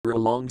after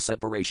a long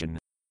separation.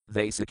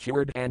 They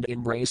secured and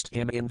embraced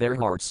him in their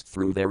hearts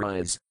through their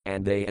eyes,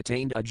 and they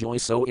attained a joy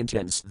so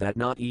intense that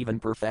not even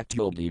perfect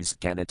yogis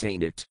can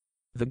attain it.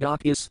 The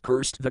Gopis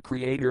cursed the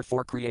Creator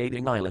for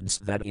creating islands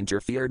that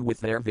interfered with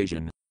their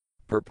vision.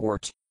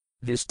 Purport.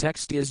 This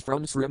text is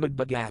from Srimad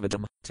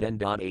Bhagavatam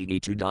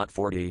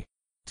 10.82.40.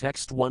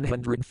 Text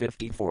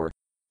 154.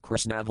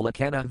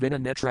 Krishnavalakana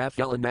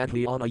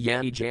Vinanetraphalamadhyana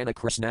Yani Jana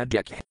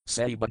Krishnadek,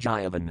 Seti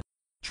Bhajayavan.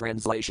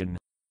 Translation.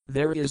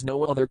 There is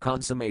no other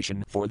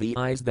consummation for the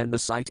eyes than the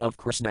sight of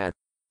Krishna.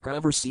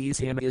 Whoever sees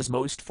him is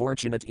most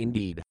fortunate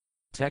indeed.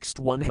 Text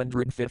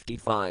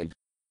 155.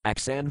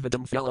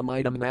 Aksanvidam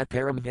phelamidam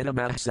matparam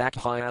vinamah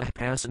sakhaya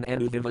pasan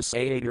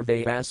anuvivasayatir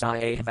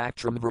vayasaya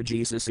vaktram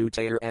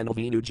virjisasutair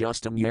anuvinu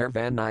justam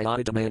yervan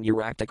nyadidam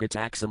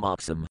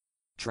anuraktakataxamoxam.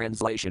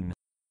 Translation.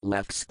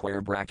 Left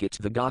square bracket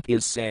the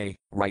Gopis say,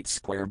 right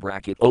square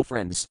bracket O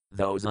friends,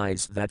 those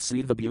eyes that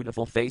see the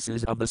beautiful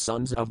faces of the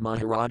sons of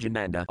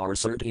Maharajananda are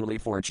certainly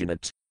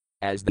fortunate.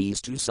 As these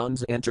two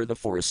sons enter the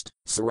forest,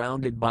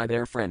 surrounded by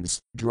their friends,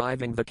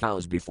 driving the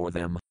cows before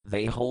them,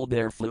 they hold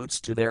their flutes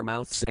to their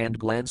mouths and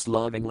glance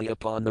lovingly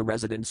upon the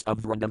residents of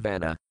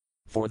Vrindavana.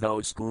 For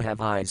those who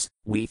have eyes,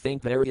 we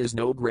think there is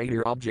no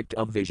greater object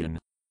of vision.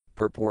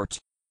 Purport.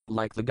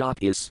 Like the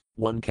Gopis,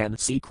 one can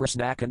see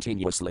Krishna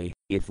continuously,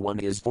 if one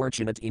is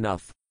fortunate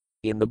enough.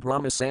 In the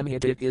Brahma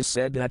Samhita it is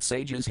said that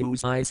sages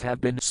whose eyes have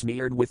been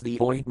smeared with the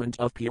ointment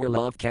of pure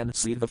love can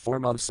see the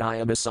form of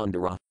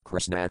Syamasundara,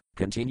 Krishna,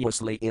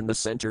 continuously in the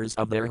centers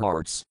of their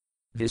hearts.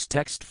 This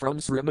text from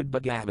Srimad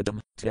Bhagavatam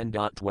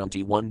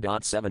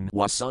 10.21.7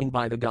 was sung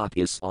by the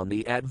Gopis on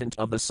the advent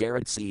of the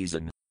Sarat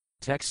season.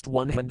 Text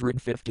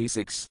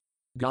 156.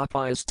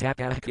 Gopis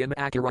tapahkim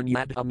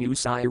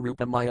akaranyadhamusai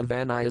rupamaya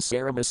vanaya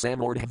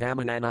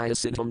saramasamordhavamananaya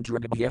siddham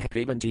dragabhyah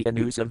pivanti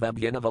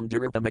anusavabhyanavam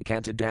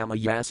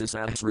durpamakantadama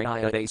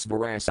yasasahsriyaya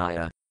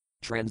asvarasaya.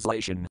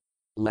 Translation.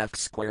 Left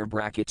square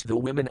bracket the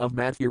women of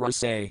Mathura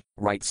say,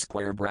 right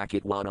square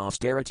bracket what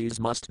austerities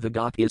must the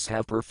Gopis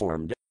have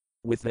performed.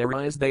 With their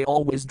eyes they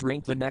always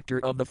drink the nectar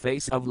of the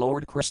face of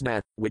Lord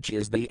Krishna, which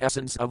is the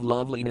essence of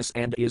loveliness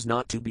and is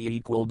not to be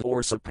equaled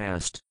or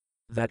surpassed.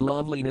 That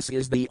loveliness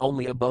is the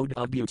only abode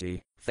of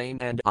beauty, fame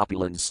and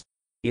opulence.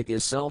 It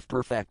is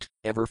self-perfect,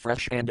 ever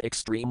fresh and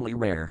extremely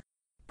rare.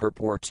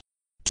 Purport.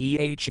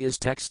 Th is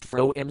text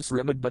from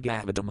Srimad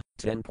Bhagavatam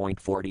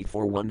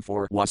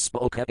 10.4414 was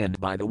spoken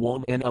by the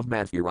women of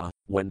Mathura,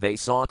 when they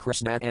saw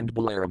Krishna and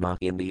Balarama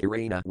in the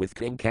arena with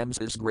King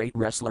Kamsa's great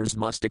wrestlers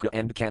Mustika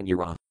and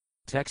Kanyara.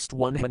 Text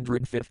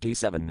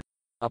 157.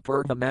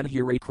 Apurva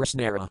Madhuri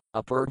Krishnara,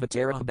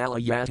 Apurvatara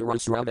Balayatara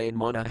Sravain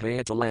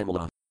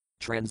Monahayatalamala.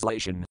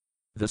 Translation.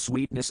 The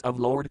sweetness of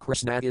Lord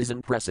Krishna is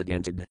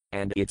unprecedented,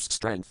 and its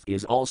strength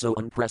is also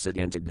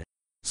unprecedented.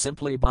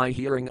 Simply by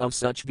hearing of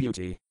such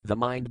beauty, the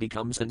mind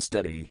becomes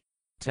unsteady.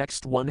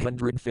 Text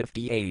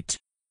 158.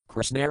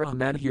 Krishnara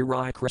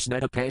Madhurai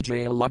Krishnata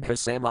Pajaya Lubha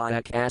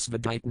Samayak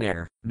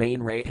Asvadaitner,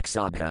 Main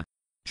Raksabha.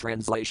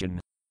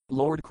 Translation.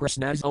 Lord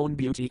Krishna's own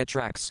beauty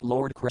attracts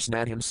Lord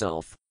Krishna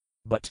himself.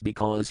 But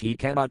because he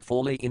cannot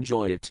fully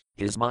enjoy it,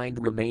 his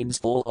mind remains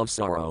full of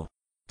sorrow.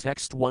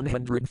 Text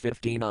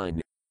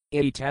 159.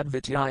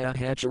 Etadvityaya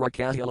hachara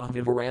kahila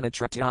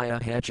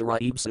vivaranatratya hachara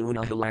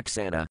ibsuna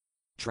hilaksana.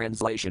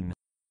 Translation.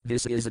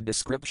 This is a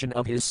description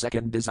of his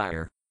second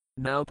desire.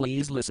 Now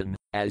please listen,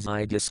 as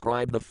I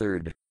describe the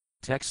third.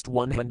 Text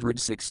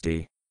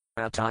 160.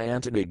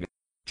 Atayantanig.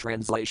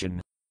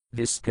 Translation.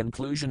 This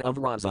conclusion of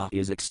Rasa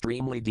is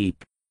extremely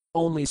deep.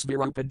 Only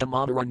Svirupa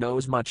Damodara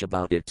knows much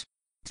about it.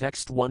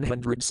 Text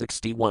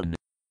 161.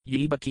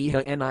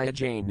 Yibakiha Anaya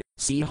Jain,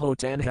 Siho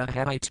Tanha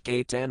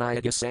Haitke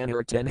Tanaya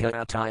Gasanhar Tenha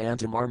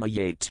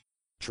Atayantamarmayate.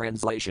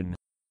 Translation.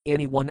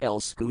 Anyone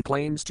else who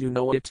claims to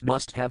know it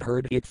must have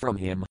heard it from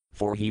him,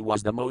 for he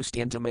was the most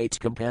intimate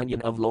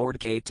companion of Lord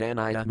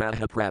Caitanya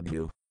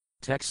Mahaprabhu.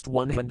 Text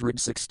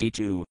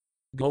 162.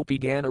 Gopi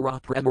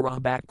Ganara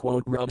Premara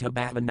Radha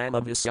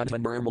Bhavanama Visyata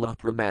Nirmala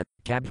Pramat,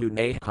 Kabhu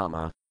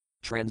Nehkama.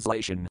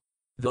 Translation.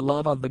 The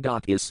love of the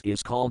Gopis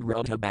is called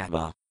Radha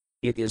Bhava.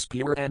 It is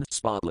pure and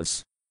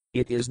spotless.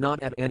 It is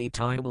not at any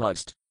time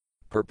lust.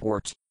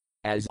 Purport.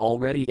 As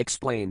already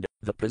explained,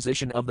 the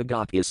position of the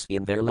Gopis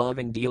in their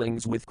loving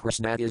dealings with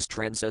Krishna is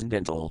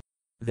transcendental.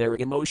 Their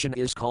emotion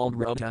is called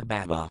Radha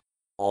Bhava.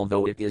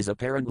 Although it is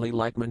apparently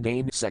like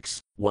mundane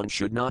sex, one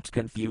should not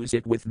confuse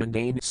it with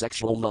mundane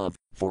sexual love,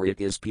 for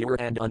it is pure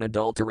and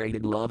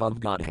unadulterated love of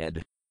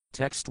Godhead.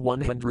 Text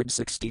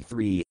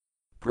 163.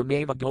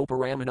 Prameva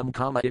Goparamanam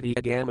Kama Iti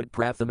Agamad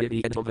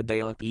Prathamiti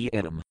Adavadaya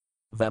Pianam.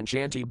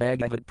 Vanchanti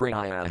Bhagavad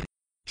Praya.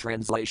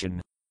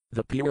 Translation.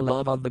 The pure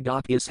love of the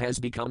Gopis has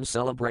become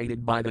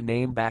celebrated by the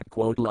name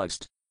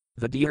lust.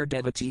 The dear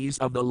devotees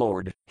of the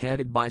Lord,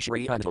 headed by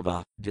Sri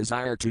Uddhava,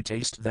 desire to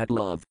taste that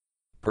love.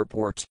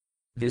 Purport.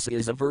 This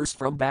is a verse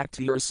from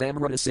Bhakti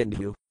Rasamrita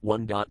Sindhu,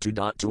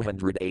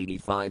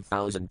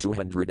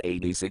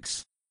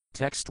 1.2.285,286.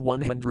 Text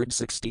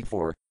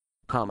 164.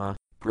 Kama,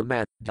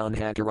 Pramat,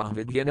 Dunhakara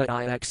Vidyana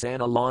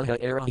Iaksana Laha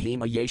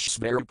Arahima Yesh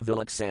Svarup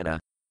Vilaksana.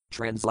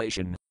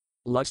 Translation.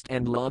 Lust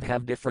and love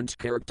have different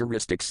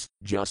characteristics,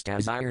 just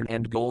as iron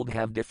and gold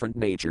have different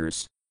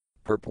natures.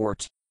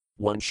 Purport.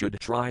 One should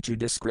try to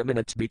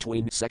discriminate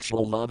between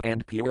sexual love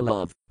and pure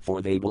love,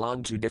 for they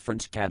belong to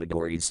different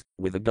categories,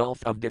 with a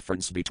gulf of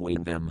difference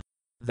between them.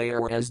 They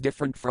are as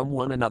different from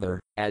one another,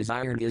 as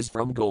iron is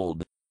from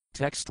gold.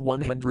 Text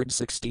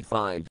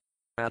 165.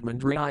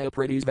 Atmandriya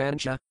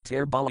Pradisvancha,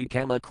 ter Bali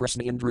Kama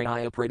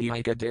Krishnendriya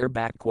Pradiyika der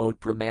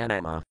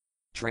Pramanama.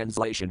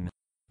 Translation.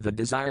 The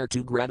desire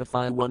to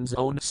gratify one's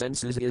own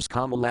senses is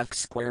kama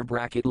lust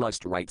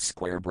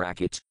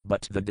right,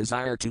 but the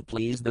desire to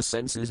please the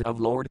senses of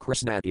Lord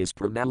Krishna is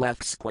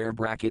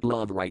prama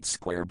love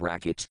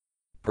right.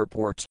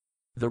 Purport.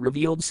 The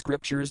revealed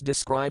scriptures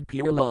describe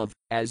pure love,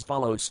 as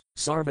follows: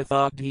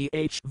 Sarvatha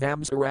dh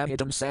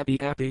vamsarahitam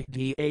sapi api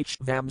dh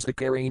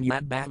vamsakarin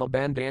yad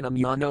bhavabandanam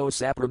yano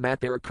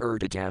sapramathar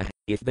kurtata.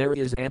 If there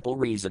is ample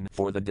reason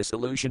for the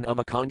dissolution of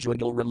a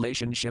conjugal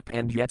relationship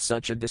and yet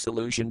such a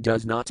dissolution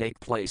does not take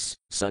place,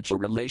 such a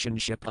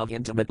relationship of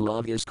intimate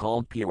love is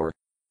called pure.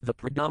 The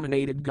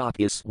predominated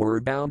gopis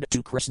were bound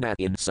to Krishna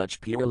in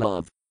such pure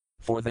love.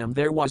 For them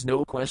there was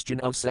no question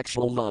of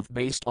sexual love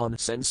based on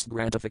sense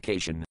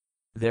gratification.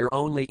 Their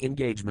only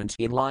engagement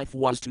in life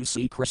was to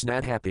see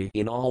Krishna happy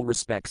in all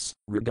respects,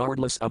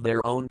 regardless of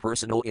their own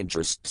personal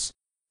interests.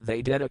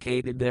 They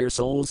dedicated their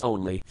souls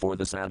only for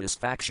the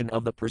satisfaction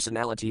of the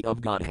personality of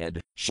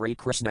Godhead, Sri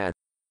Krishna.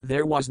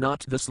 There was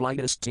not the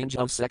slightest tinge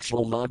of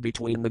sexual love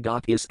between the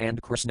gopis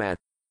and Krishna.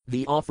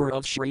 The offer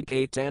of Sri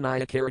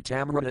Caitanya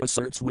Charitamrita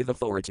asserts with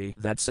authority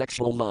that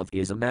sexual love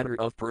is a matter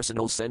of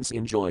personal sense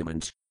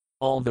enjoyment.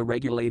 All the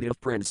regulative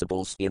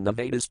principles in the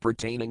Vedas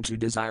pertaining to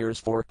desires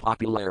for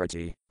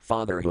popularity,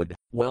 fatherhood,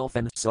 wealth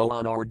and so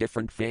on are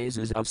different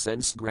phases of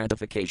sense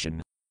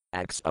gratification.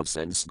 Acts of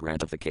sense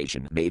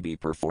gratification may be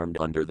performed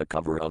under the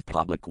cover of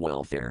public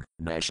welfare,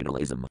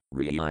 nationalism,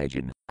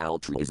 religion,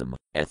 altruism,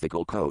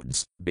 ethical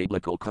codes,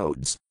 biblical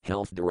codes,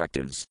 health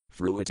directives,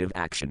 fruitive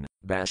action,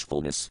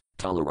 bashfulness,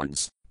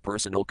 tolerance,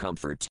 personal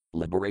comfort,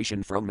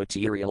 liberation from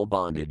material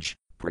bondage,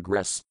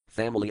 progress,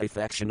 family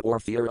affection or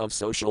fear of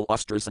social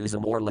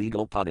ostracism or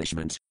legal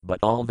punishment, but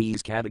all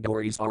these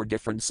categories are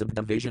different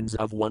subdivisions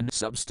of one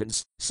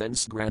substance,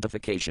 sense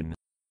gratification.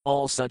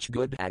 All such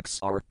good acts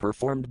are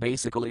performed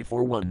basically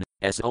for one's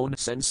own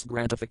sense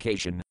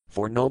gratification,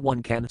 for no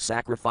one can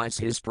sacrifice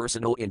his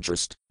personal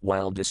interest,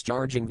 while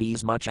discharging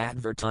these much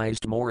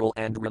advertised moral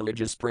and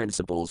religious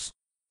principles.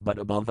 But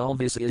above all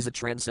this is a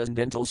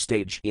transcendental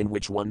stage in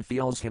which one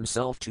feels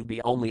himself to be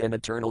only an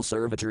eternal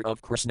servitor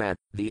of Krishna,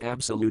 the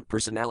absolute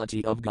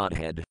personality of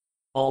Godhead.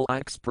 All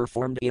acts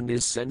performed in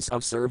this sense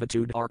of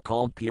servitude are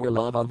called pure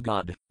love of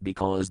God,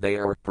 because they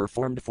are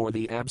performed for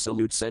the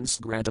absolute sense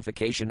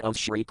gratification of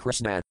Sri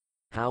Krishna.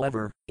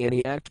 However,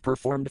 any act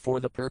performed for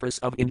the purpose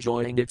of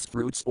enjoying its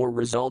fruits or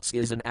results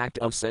is an act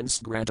of sense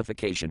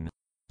gratification.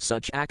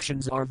 Such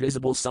actions are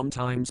visible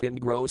sometimes in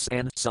gross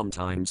and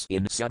sometimes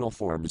in subtle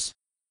forms.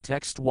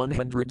 Text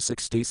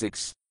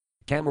 166.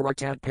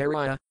 Kamaratat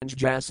paraya,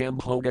 Jasam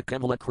hoga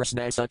kevala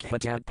Krishna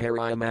sukhatat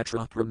paraya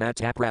matra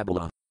pramata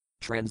prabala.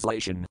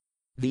 Translation.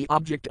 The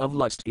object of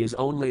lust is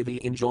only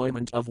the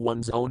enjoyment of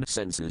one's own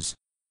senses.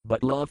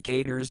 But love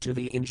caters to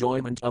the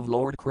enjoyment of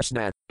Lord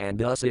Krishna, and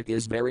thus it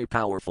is very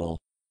powerful.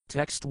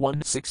 Text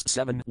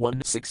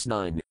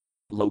 167-169.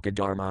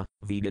 Lokadharma,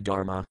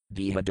 Vedadharma,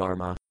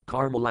 Dehadharma,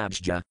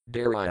 Karmalabhja,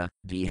 Dharya,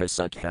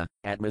 Dehasukha,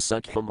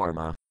 Atmasukha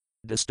Marma.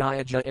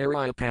 Dastyaja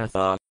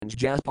Ariyapatha, and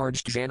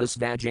Jasparj Janas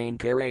Vajain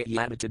Kare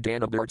Yadata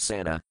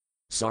Danabartsana.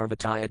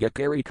 Sarvatyaga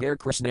Kari Kare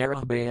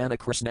Krishnara Bayana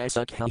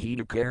Krishnasukha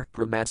Hidakare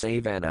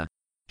Pramasavana.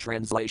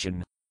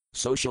 Translation.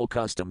 Social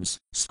customs,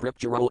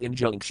 scriptural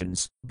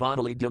injunctions,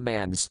 bodily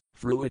demands,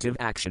 fruitive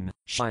action,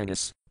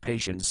 shyness,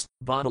 patience,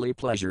 bodily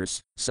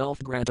pleasures,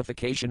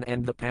 self-gratification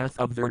and the path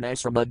of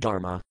Varnasrama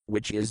Dharma,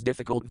 which is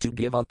difficult to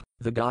give up,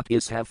 the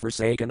gopis have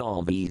forsaken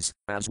all these,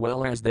 as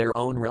well as their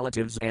own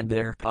relatives and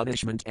their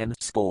punishment and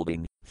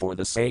scolding, for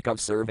the sake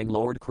of serving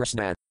Lord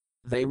Krishna.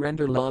 They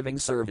render loving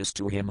service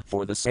to him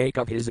for the sake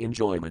of his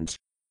enjoyment.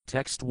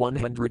 Text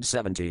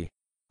 170.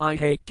 I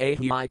hate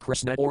Kahi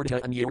Krishna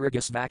Orta and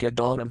Urigas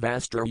Vakadana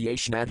Vastra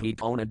Yeshnadhi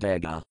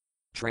Konadaga.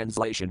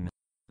 Translation.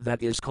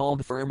 That is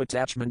called firm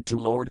attachment to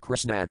Lord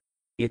Krishna.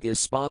 It is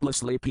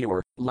spotlessly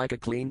pure, like a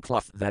clean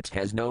cloth that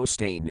has no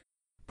stain.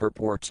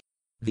 Purport.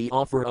 The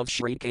offer of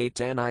Sri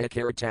Caitanya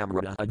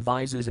Charitamrita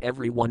advises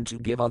everyone to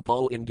give up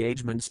all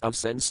engagements of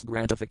sense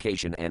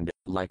gratification and,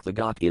 like the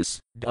gopis,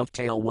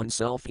 dovetail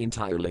oneself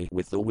entirely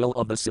with the will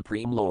of the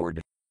Supreme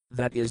Lord.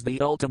 That is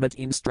the ultimate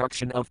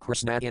instruction of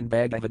Krishna in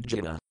Bhagavad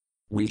Gita.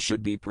 We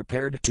should be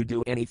prepared to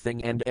do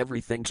anything and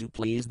everything to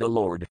please the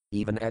Lord,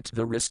 even at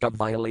the risk of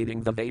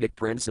violating the Vedic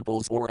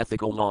principles or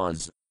ethical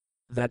laws.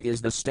 That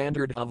is the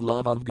standard of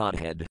love of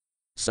Godhead.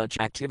 Such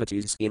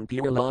activities in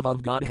pure love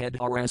of Godhead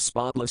are as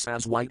spotless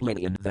as white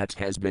linen that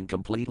has been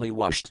completely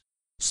washed.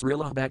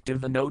 Srila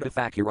Bhaktivinoda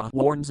Thakura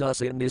warns us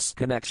in this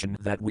connection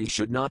that we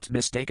should not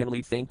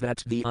mistakenly think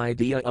that the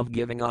idea of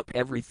giving up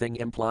everything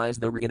implies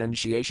the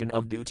renunciation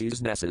of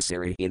duties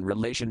necessary in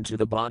relation to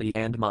the body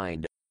and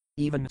mind.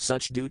 Even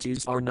such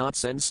duties are not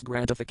sense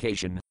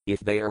gratification, if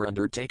they are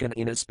undertaken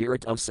in a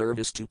spirit of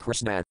service to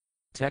Krishna.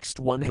 Text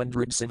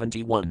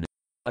 171.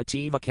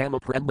 Ativa kama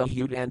prema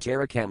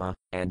hudantara kama,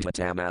 and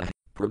hatama,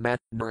 pramat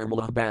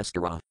nirmala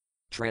bhaskara.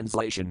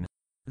 Translation.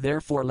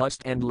 Therefore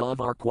lust and love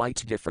are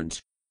quite different.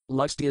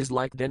 Lust is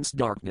like dense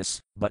darkness,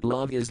 but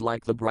love is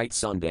like the bright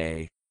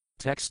Sunday.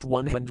 Text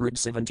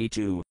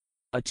 172.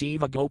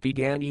 Ativa gopi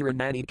gani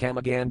ranani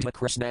kamagandha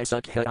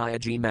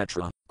krishnasukhayaji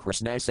matra,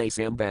 krishnase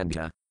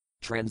sambandha.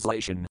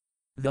 Translation.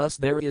 Thus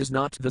there is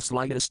not the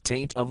slightest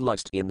taint of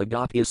lust in the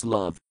gopis'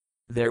 love.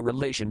 Their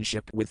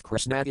relationship with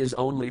Krishna is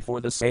only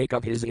for the sake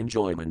of his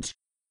enjoyment.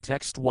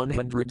 Text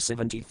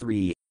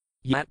 173.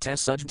 Yatta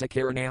sujta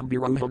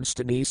karanambiroham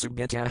stani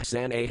subhitah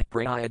sane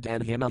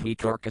prayadan himahi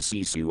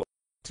karkasisu.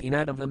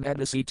 Tinadavam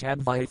edasi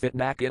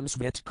tadvaifitnakim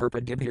svit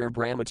kirpadibhir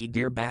brahmati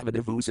dir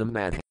bhavadavusam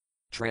madh.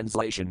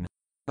 Translation.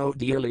 O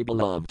dearly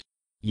beloved,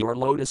 your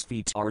lotus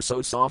feet are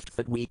so soft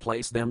that we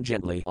place them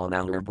gently on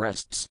our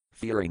breasts,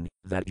 fearing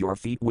that your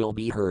feet will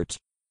be hurt.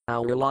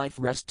 Our life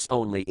rests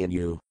only in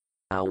you.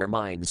 Our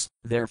minds,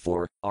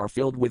 therefore, are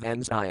filled with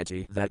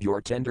anxiety that your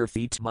tender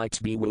feet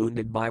might be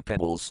wounded by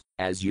pebbles,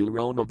 as you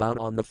roam about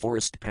on the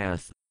forest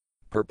path.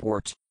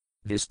 Purport.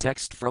 This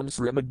text from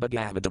Srimad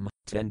Bhagavatam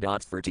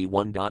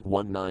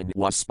 10.31.19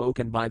 was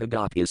spoken by the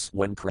gopis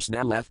when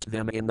Krishna left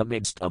them in the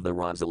midst of the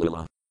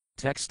Rasalila.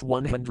 Text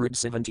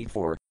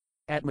 174.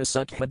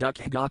 Atmasukha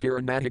dukha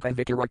gopiranatika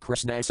vikara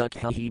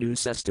krishnasukha hidu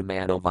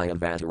sestamano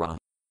vyavatara.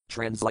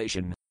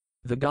 Translation.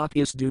 The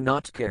gopis do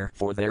not care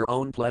for their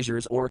own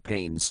pleasures or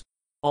pains.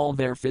 All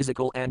their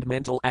physical and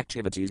mental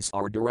activities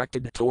are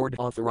directed toward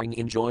offering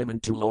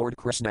enjoyment to Lord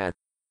Krishna.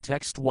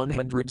 Text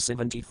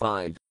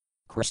 175.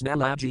 Krishna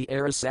laji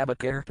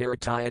arasabakar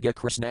paratayaga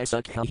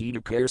krishnasukha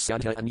hidukar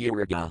sudha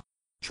anyuraga.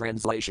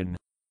 Translation.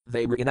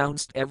 They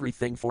renounced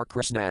everything for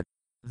Krishna.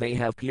 They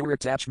have pure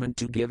attachment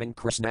to giving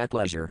Krishna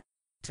pleasure.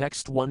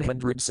 Text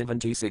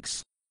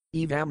 176.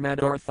 Evam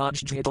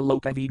madarthajjita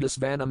lokavidas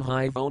vanam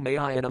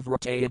hivomayana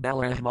vrataya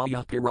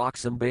dalahmaya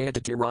piraksam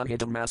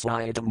bayatatiranhitam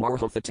asayadam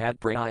marhathat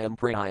prayam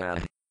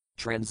praya.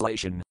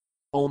 Translation.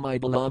 O my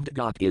beloved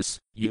gopis,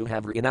 you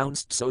have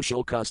renounced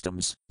social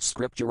customs,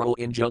 scriptural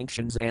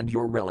injunctions and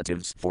your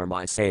relatives for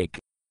my sake.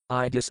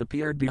 I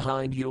disappeared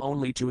behind you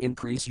only to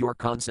increase your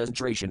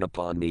concentration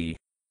upon me.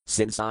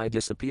 Since I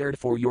disappeared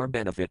for your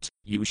benefit,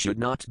 you should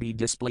not be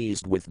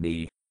displeased with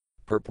me.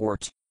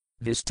 Purport.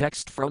 This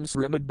text from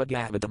Srimad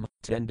Bhagavatam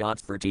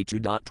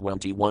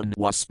 10.32.21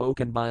 was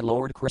spoken by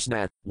Lord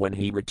Krishna when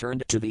he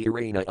returned to the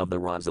arena of the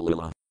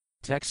Rasalila.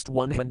 Text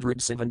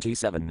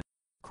 177.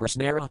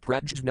 Krishnara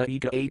prajna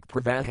eka ek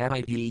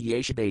pravahai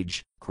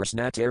yeshadaj,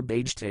 Krishnater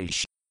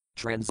bajtesh.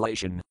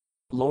 Translation.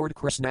 Lord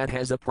Krishna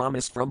has a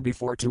promise from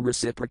before to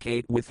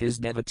reciprocate with his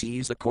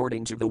devotees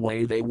according to the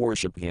way they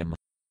worship him.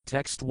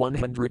 Text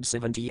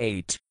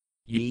 178.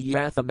 Ye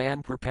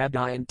yathaman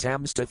prapadayan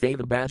tamstathatha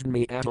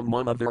bhajanmi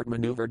atamamavert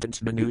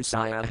manuverdant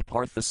manusaya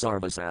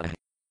parthasarvasa.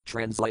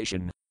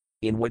 Translation.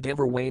 In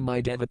whatever way my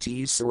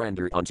devotees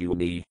surrender unto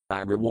me,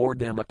 I reward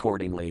them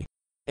accordingly.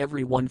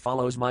 Everyone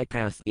follows my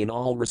path in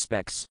all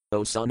respects,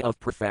 O son of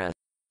Pratha.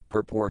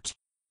 Purport.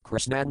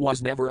 Krishna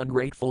was never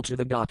ungrateful to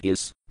the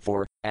gopis,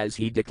 for, as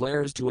he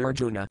declares to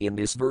Arjuna in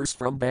this verse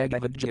from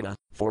Bhagavad Gita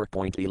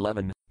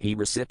 4.11, he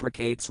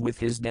reciprocates with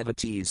his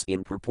devotees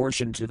in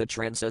proportion to the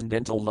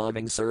transcendental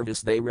loving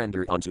service they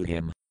render unto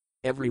him.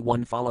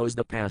 Everyone follows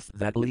the path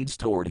that leads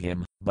toward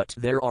him, but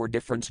there are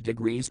different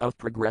degrees of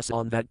progress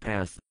on that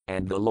path,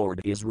 and the Lord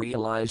is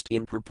realized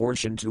in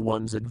proportion to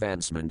one's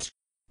advancement.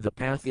 The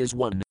path is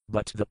one,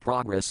 but the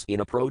progress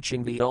in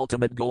approaching the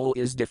ultimate goal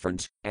is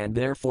different, and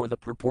therefore the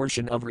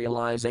proportion of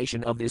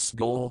realization of this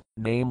goal,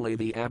 namely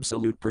the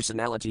absolute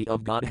personality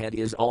of Godhead,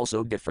 is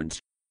also different.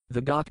 The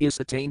gopis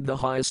attained the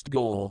highest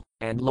goal,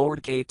 and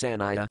Lord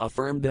Caitanya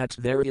affirmed that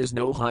there is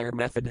no higher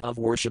method of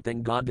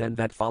worshipping God than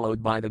that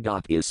followed by the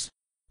gopis.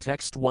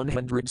 Text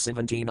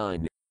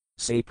 179.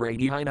 Se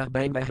pradhyina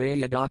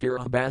bangmahaya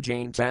gopira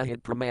bhajain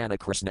tahit pramana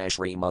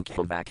krishnashri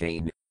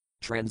mukhavakain.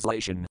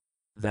 Translation.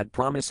 That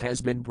promise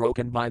has been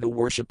broken by the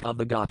worship of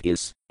the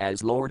gopis,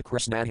 as Lord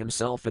Krishna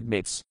himself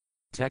admits.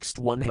 Text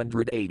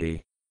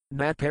 180.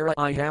 Natpara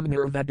iham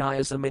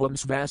nirvadayasamilam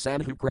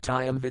svasadhu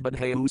kratayam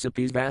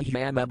vibadheusapis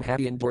vahyam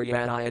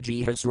abhayandoryadaya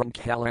jihasram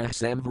kalah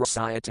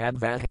samvrasaya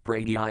tadvah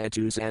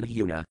pradyayatus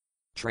adhyuna.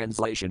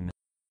 Translation.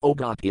 O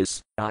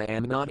gopis, I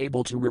am not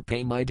able to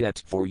repay my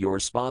debt for your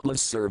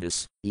spotless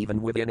service,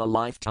 even within a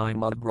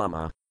lifetime of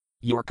Brahma.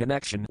 Your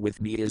connection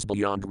with me is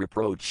beyond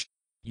reproach.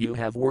 You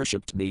have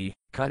worshipped me,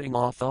 cutting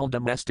off all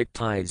domestic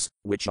ties,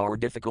 which are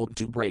difficult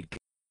to break.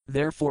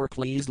 Therefore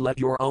please let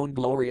your own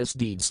glorious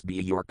deeds be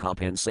your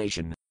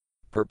compensation.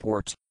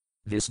 Purport.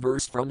 This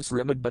verse from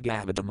Srimad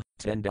Bhagavatam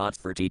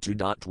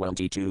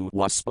 10.32.22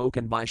 was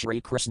spoken by Sri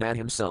Krishna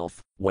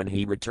himself, when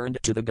he returned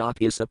to the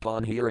gopis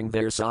upon hearing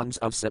their songs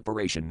of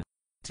separation.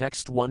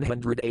 Text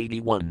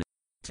 181.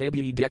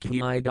 Tebi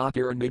dekhi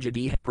gopir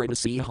nijadi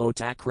pradasi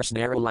hota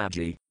krishnara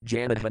laji,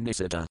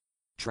 janahanisita.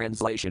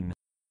 Translation.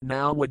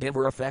 Now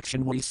whatever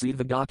affection we see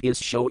the gopis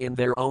show in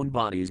their own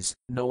bodies,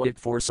 know it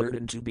for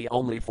certain to be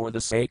only for the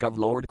sake of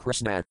Lord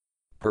Krishna.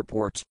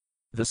 Purport.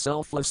 The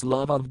selfless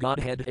love of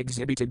Godhead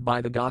exhibited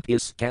by the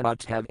gopis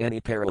cannot have any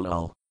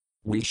parallel.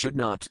 We should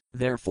not,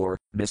 therefore,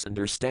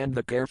 misunderstand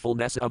the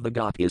carefulness of the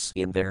gopis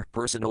in their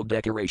personal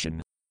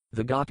decoration.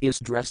 The gopis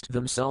dressed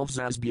themselves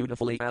as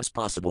beautifully as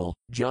possible,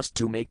 just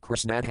to make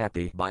Krishna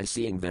happy by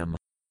seeing them.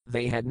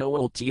 They had no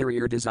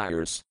ulterior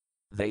desires.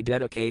 They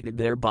dedicated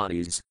their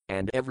bodies,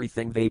 and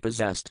everything they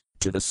possessed,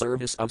 to the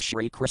service of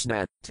Sri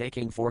Krishna,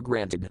 taking for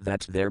granted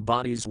that their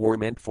bodies were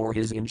meant for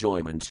his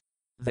enjoyment.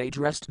 They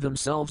dressed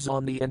themselves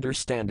on the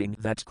understanding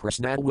that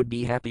Krishna would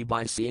be happy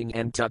by seeing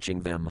and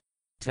touching them.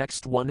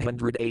 Text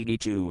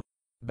 182.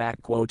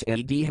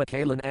 Adiha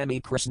Kalan Ami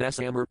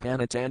Krishnasam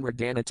Panatanra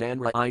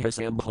Danatanra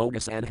Ihasam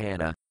Bhogasam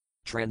Hana.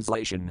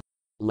 Translation.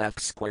 Left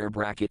square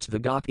bracket the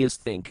gopis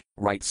think,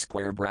 right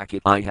square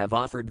bracket I have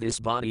offered this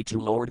body to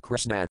Lord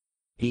Krishna.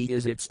 He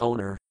is its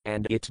owner,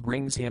 and it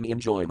brings him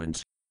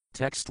enjoyment.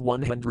 Text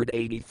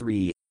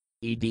 183.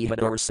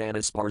 Idihadar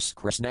Sanaspars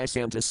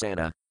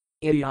Krishnasamtasana.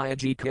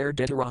 Idiyaji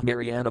Karditara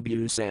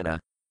Marianabhusana.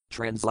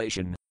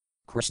 Translation.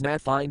 Krishna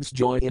finds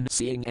joy in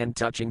seeing and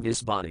touching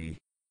this body.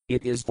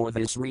 It is for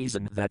this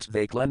reason that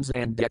they cleanse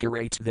and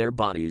decorate their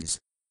bodies.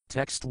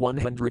 Text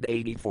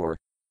 184.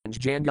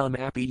 Jangam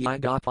api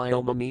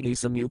yagapio mamini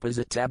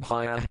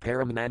samupazitabhaya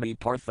paramanami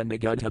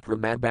parthanigudha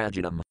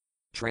pramabhajanam.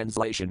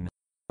 Translation.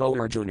 O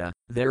Arjuna,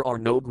 there are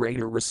no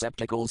greater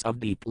receptacles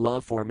of deep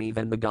love for me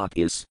than the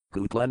gopis,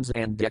 who cleanse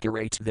and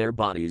decorate their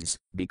bodies,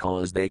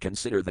 because they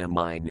consider them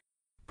mine.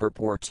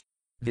 Purport.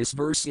 This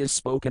verse is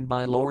spoken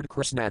by Lord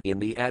Krishna in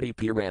the Adi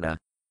Purana.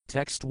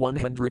 Text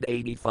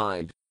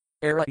 185.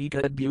 Era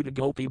eka adbhuta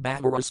gopi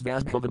bhavaras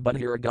vazbhava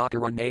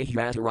bunhiragakara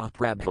nahyatara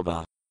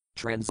prabhava.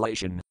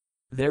 Translation.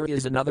 There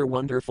is another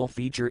wonderful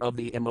feature of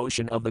the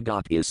emotion of the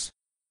gopis.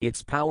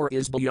 Its power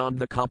is beyond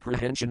the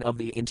comprehension of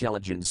the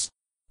intelligence.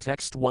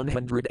 Text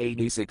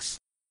 186.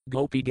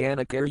 Gopi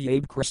Gana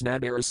Karyab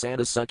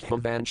Krishnadharasana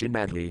Sukha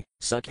Vanchanmadhi,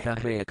 Sukha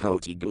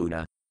Hayakoti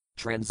Guna.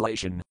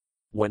 Translation.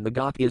 When the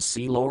gopis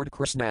see Lord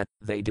Krishna,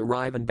 they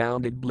derive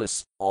unbounded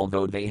bliss,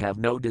 although they have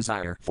no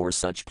desire for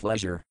such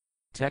pleasure.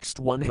 Text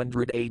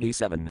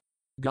 187.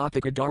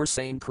 Gopika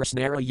Darsane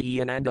Krishnara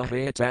Yananda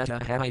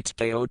Hayatata Hait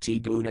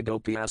Kaoti Guna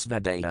Gopias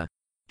Vadaya.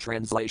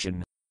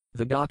 Translation.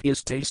 The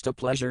gopis taste a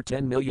pleasure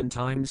 10 million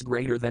times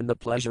greater than the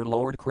pleasure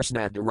Lord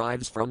Krishna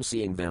derives from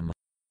seeing them.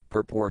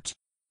 Purport.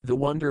 The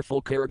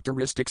wonderful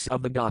characteristics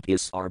of the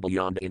gopis are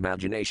beyond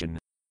imagination.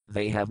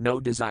 They have no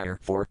desire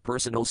for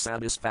personal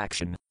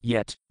satisfaction,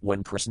 yet,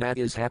 when Krishna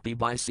is happy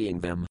by seeing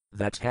them,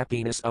 that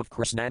happiness of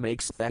Krishna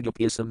makes the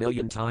gopis a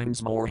million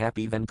times more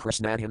happy than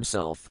Krishna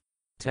himself.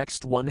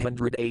 Text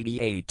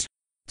 188.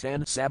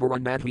 10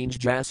 Sabaran Madhinj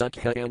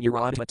Jasukha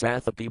Anyuradha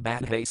Tathapi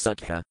Badhe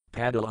Sukha,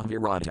 Padala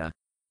Viradha.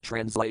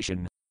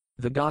 Translation.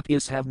 The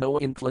gopis have no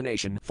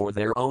inclination for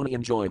their own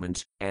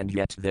enjoyment, and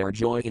yet their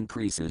joy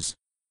increases.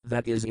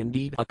 That is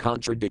indeed a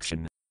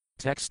contradiction.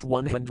 Text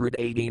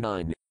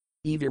 189.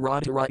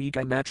 Eviradhara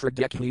eka matra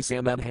dekhi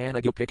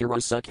samabhana gopikara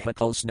sukha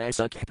kulsna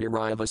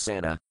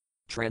sukhpirivasana.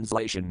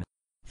 Translation.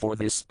 For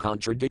this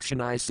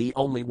contradiction I see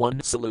only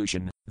one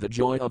solution: the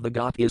joy of the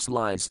gopis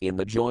lies in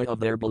the joy of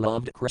their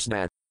beloved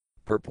Krishna.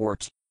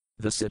 Purport.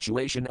 The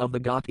situation of the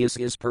gopis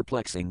is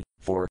perplexing,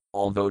 for,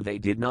 although they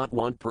did not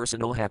want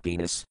personal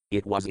happiness,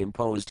 it was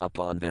imposed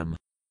upon them.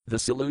 The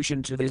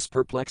solution to this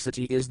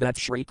perplexity is that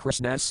Sri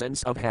Krishna's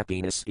sense of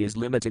happiness is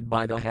limited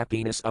by the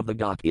happiness of the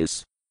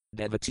gopis.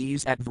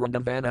 Devotees at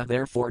Vrindavana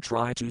therefore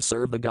try to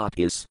serve the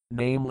gopis,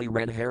 namely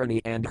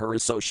Radharani and her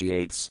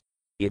associates.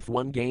 If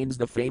one gains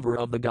the favor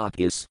of the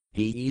gopis,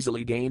 he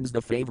easily gains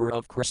the favor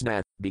of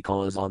Krishna,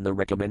 because on the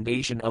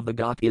recommendation of the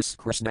gopis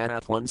Krishna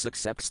at once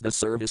accepts the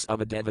service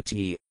of a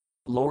devotee.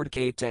 Lord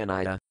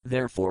Caitanya,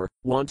 therefore,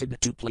 wanted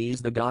to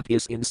please the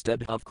gopis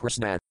instead of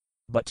Krishna.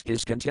 But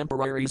his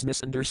contemporaries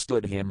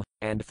misunderstood him,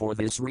 and for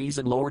this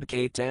reason Lord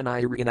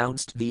Caitanya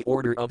renounced the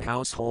order of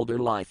householder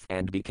life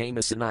and became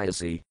a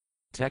sannyasi.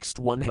 Text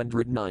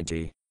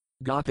 190.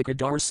 Gopika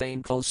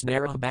Darsane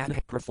Kulsnara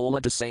Badh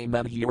Prafulla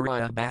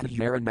Dasamadhyuraya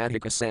Badhyaran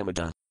Madhika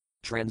Samada.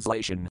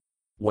 Translation.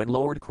 When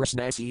Lord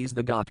Krishna sees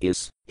the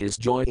gopis, his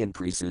joy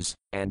increases,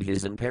 and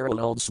his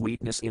unparalleled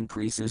sweetness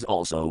increases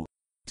also.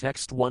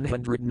 Text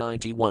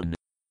 191.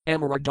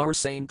 Amara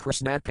Darsane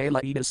Krishnat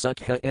Palaida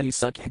Sukha Edi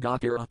Sukha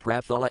Gopira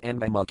Prafulla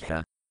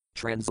Anvamukha.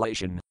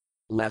 Translation.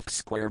 Left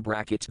square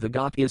bracket the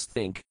gopis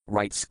think,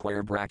 right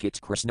square bracket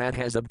Krishna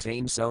has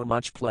obtained so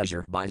much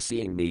pleasure by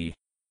seeing me.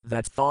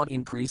 That thought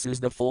increases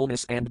the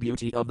fullness and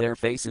beauty of their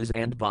faces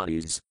and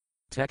bodies.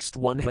 Text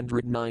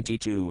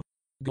 192.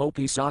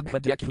 Gopi Sagha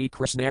Dekhi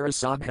Krishnara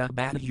Sagha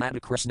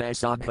Badhyada Krishna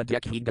Sagha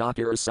Dekhi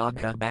Gopira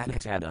Sagha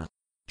Badhyada.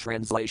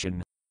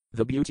 Translation.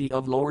 The beauty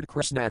of Lord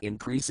Krishna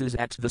increases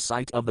at the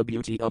sight of the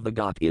beauty of the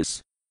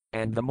gopis.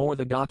 And the more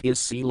the gopis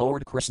see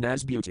Lord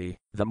Krishna's beauty,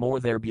 the more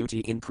their beauty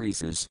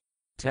increases.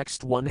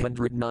 Text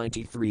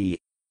 193.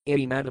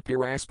 Idimata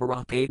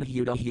Piraspara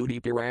Padhyuda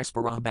Hudi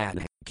Piraspara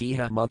Badh,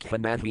 Kiha Mukha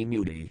Madhi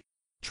Mudi.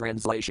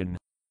 Translation.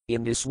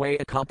 In this way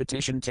a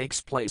competition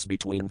takes place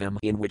between them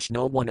in which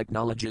no one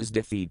acknowledges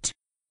defeat.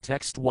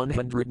 Text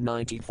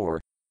 194.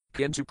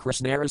 Kintu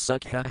Krishnara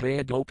Sukha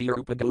Haya Gopi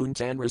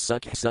Rupaguntan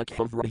Rasukha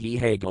Sukha Vrahi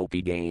Hay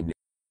Gopi Gain.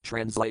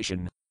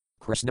 Translation.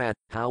 Krishna,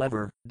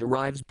 however,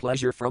 derives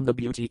pleasure from the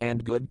beauty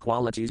and good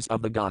qualities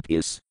of the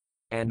gopis.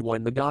 And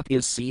when the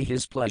gopis see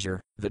his pleasure,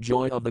 the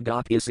joy of the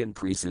gopis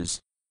increases.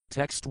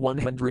 Text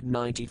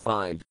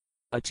 195.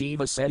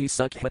 Ativa Seti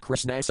Sukha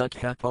Krishna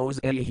Sukha Pose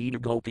Ayahita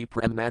Gopi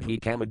Premadhi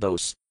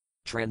Kamados.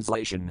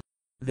 Translation.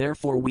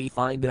 Therefore we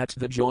find that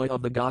the joy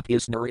of the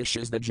gopis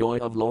nourishes the joy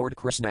of Lord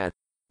Krishna.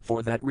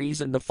 For that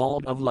reason the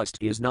fault of lust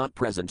is not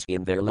present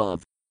in their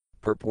love.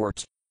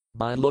 Purport.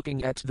 By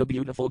looking at the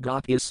beautiful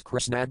gopis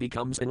Krishna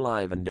becomes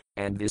enlivened,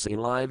 and this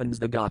enlivens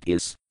the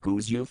gopis,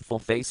 whose youthful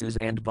faces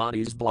and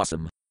bodies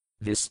blossom.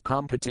 This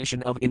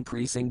competition of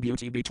increasing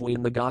beauty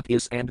between the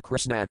gopis and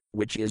Krishna,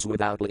 which is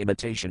without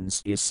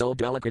limitations, is so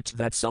delicate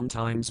that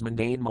sometimes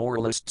mundane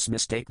moralists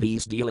mistake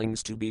these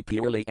dealings to be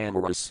purely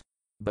amorous.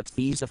 But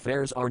these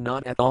affairs are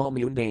not at all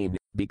mundane,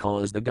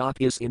 because the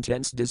gopis'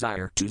 intense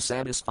desire to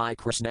satisfy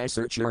Krishna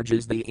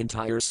surcharges the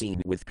entire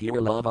scene with pure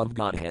love of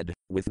Godhead,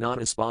 with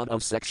not a spot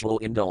of sexual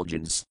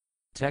indulgence.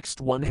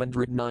 Text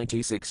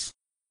 196.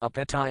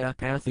 Apataya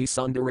pathi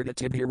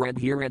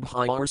sundaraditibhiradhirad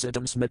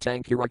hyarsitam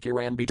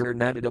smatankirakirambiter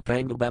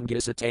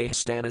nadidapangabamgisate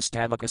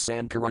stanastavaka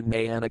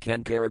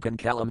sankaranayanakan karakan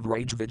kalam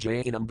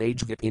vrajvijayanam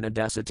bajvipina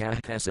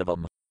dasatah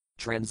Kesavam.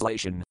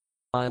 Translation.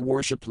 I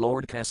worship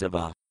Lord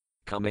Kesava.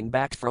 Coming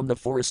back from the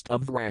forest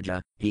of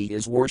Vraja, he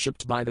is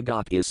worshipped by the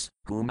gopis,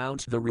 who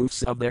mount the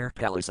roofs of their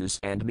palaces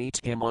and meet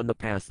him on the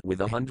path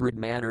with 100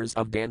 manners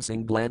of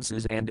dancing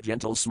glances and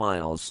gentle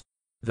smiles.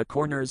 The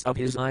corners of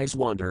his eyes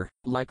wander,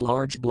 like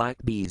large black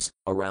bees,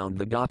 around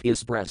the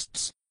gopis'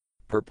 breasts.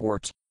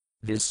 Purport.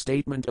 This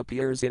statement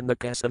appears in the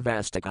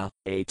Kesavastaka,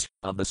 8,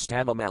 of the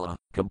Stavamala,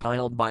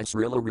 compiled by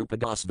Srila Rupa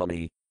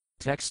Goswami.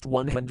 Text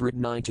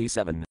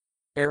 197.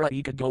 Era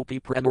eka gopi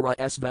premara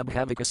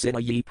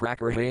svabhavikasina ye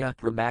prakarhaya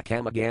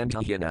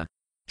pramakamagandhahina.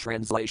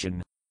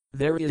 Translation.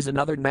 There is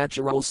another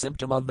natural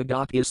symptom of the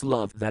gopis'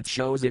 love that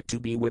shows it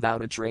to be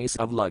without a trace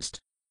of lust.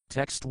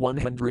 Text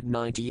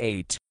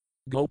 198.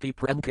 Gopi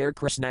premkar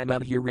krishna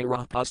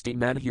madhurira pusti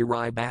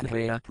madhurai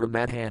badhaya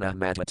pramadhana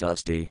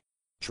matatusti.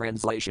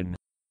 Translation.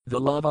 The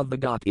love of the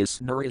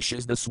gopis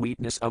nourishes the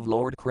sweetness of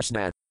Lord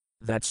Krishna.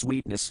 That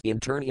sweetness in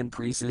turn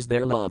increases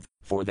their love,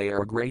 for they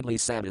are greatly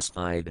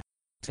satisfied.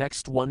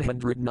 Text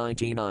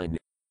 199.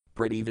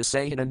 Priti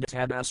Visayanand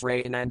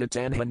Tabasrayananda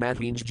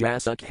Tanhamadhinj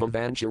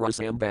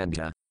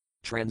Jasukhavanchirasambandha.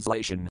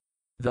 Translation.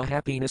 The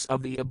happiness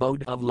of the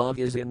abode of love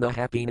is in the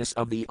happiness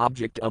of the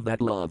object of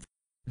that love.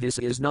 This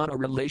is not a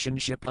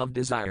relationship of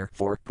desire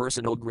for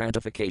personal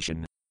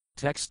gratification.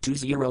 Text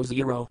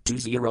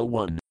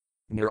 200-201.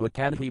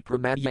 Nirvakadhi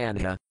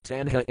Pramadyanha,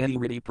 Tanha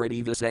Ediriti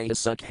Priti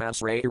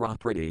Visayasukhasrayara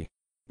Priti.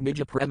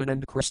 Nija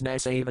Premanand Krishna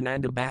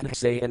Savananda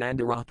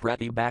Badhasayanandara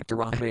Prati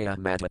Bhaktarahaya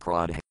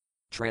Matakradha.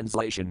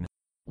 Translation.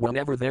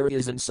 Whenever there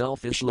is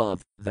unselfish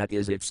love, that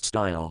is its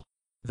style.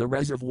 The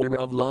reservoir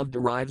of love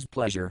derives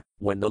pleasure,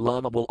 when the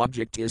lovable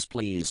object is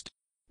pleased.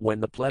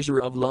 When the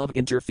pleasure of love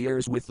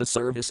interferes with the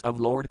service of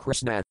Lord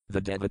Krishna, the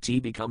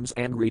devotee becomes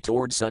angry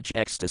toward such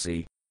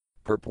ecstasy.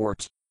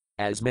 Purport.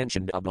 As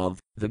mentioned above,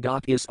 the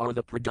gopis are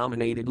the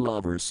predominated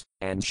lovers,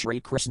 and Sri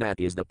Krishna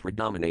is the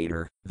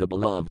predominator, the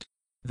beloved.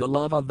 The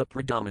love of the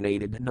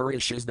predominated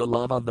nourishes the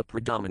love of the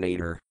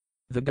predominator.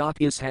 The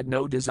gopis had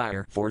no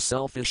desire for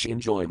selfish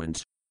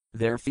enjoyment.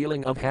 Their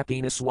feeling of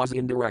happiness was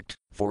indirect,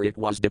 for it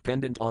was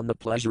dependent on the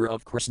pleasure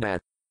of Krishna.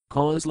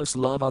 Causeless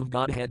love of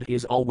Godhead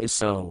is always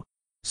so.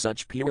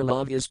 Such pure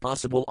love is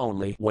possible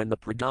only when the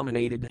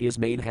predominated is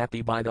made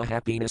happy by the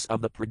happiness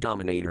of the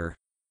predominator.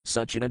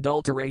 Such an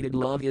adulterated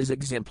love is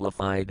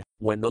exemplified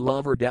when the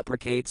lover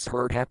deprecates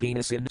her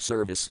happiness in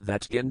service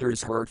that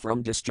hinders her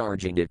from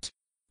discharging it.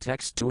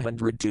 Text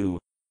 202.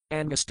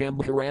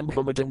 Angastam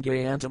Hirambhumatam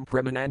Gayantam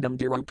Premanandam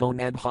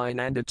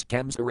Dirokonadhinandat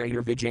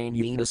Kamsarator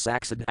Vijayana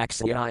Saksad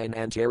Aksayan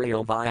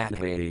Antario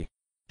Vyadhaye.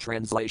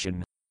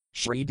 Translation.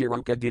 Sri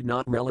Diroka did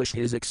not relish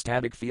his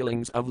ecstatic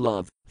feelings of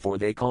love, for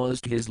they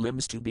caused his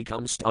limbs to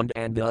become stunned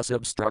and thus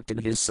obstructed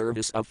his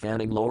service of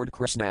fanning Lord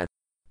Krishna.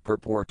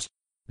 Purport.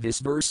 This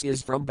verse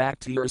is from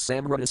Bhakti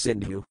Rasamrita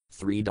Sindhu,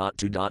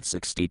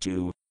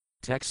 3.2.62.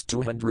 Text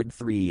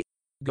 203.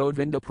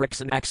 Govinda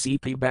Priksan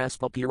Aksipi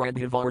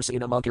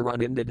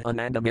Baspapirandhivarsinamakarunindad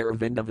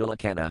Anandamaravinda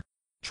Vilakana.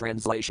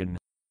 Translation.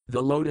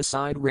 The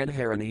lotus-eyed red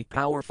Harini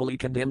powerfully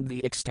condemned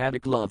the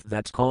ecstatic love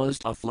that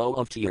caused a flow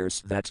of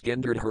tears that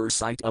hindered her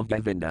sight of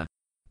Govinda.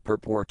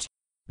 Purport.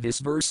 This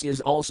verse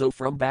is also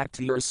from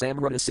Bhakti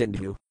Rasamrita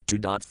Sindhu,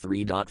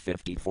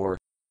 2.3.54.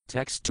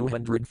 Text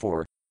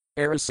 204.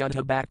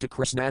 Arasudha Bhakta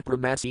Krishna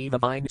Pramasiva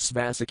Vine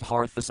Svasik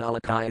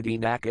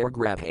Harthasalakayadinakar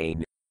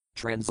Grabhain.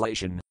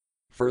 Translation.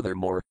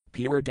 Furthermore,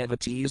 pure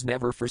devotees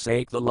never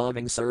forsake the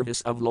loving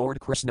service of Lord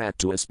Krishna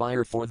to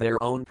aspire for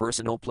their own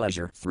personal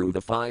pleasure through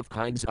the 5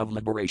 kinds of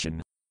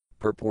liberation.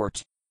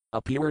 Purport.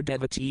 A pure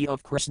devotee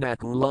of Krishna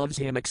who loves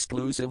him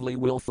exclusively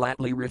will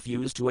flatly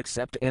refuse to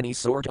accept any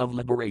sort of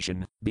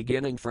liberation,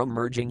 beginning from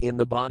merging in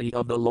the body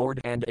of the Lord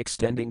and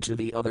extending to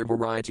the other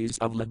varieties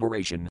of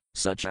liberation,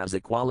 such as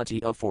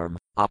equality of form,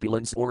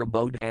 opulence or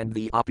abode, and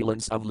the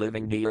opulence of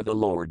living near the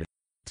Lord.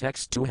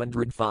 Text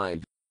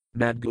 205.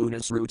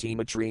 Madgunas ruti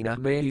matrina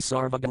me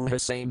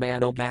sarvaguha se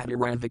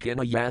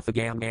manobhatiradhikina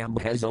yathagam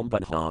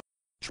amhezombadha.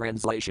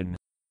 Translation.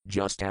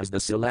 Just as the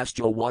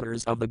celestial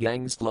waters of the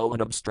Ganges flow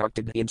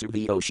unobstructed into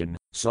the ocean,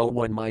 so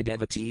when my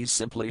devotees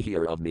simply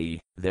hear of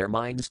me, their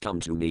minds come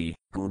to me,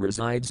 who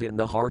resides in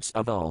the hearts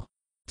of all.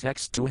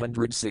 Text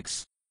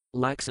 206.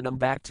 Laksanam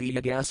bhakti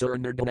yagasur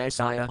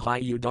nirdanasaya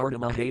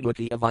hyudardama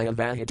hedwaki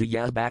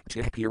avayavahitaya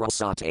bhakti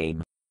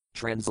pirasatame.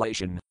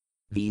 Translation.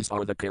 These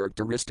are the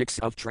characteristics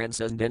of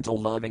transcendental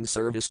loving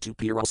service to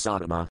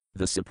Pirasadama,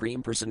 the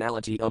Supreme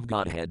Personality of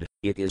Godhead.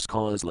 It is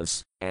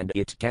causeless, and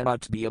it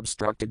cannot be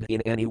obstructed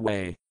in any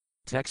way.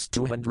 Text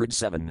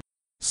 207.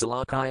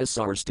 Salakaya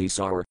Sarsti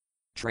Sar.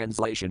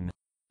 Translation.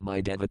 My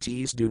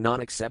devotees do not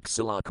accept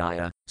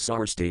Salakaya,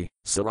 Sarsti,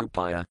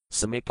 Sarupaya,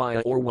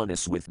 Samipaya or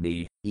oneness with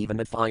me, even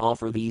if I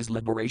offer these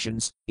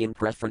liberations, in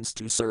preference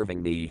to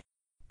serving me.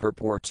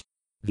 Purport.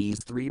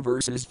 These three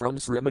verses from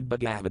Srimad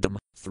Bhagavatam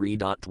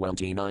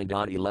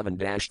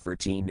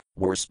 3.29.11-13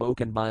 were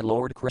spoken by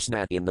Lord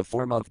Krishna in the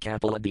form of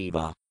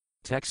Kapiladeva.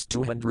 Text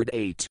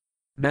 208.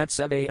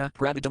 Matsavaya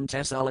pradidam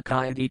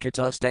tesalakaya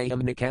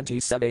dikatastayam nikanti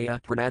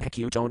savaya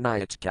pranadhakuto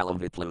nayat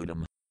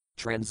kalamvipludam.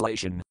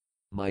 Translation.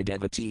 My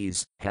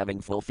devotees, having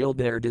fulfilled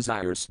their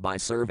desires by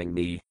serving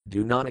me,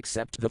 do not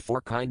accept the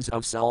four kinds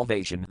of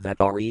salvation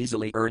that are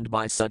easily earned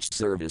by such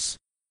service.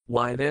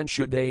 Why then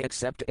should they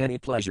accept any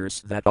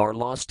pleasures that are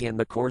lost in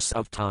the course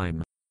of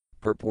time?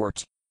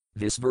 Purport.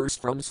 This verse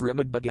from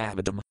Srimad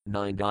Bhagavatam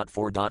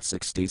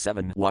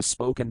 9.4.67 was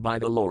spoken by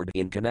the Lord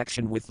in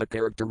connection with the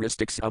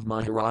characteristics of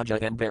Maharaja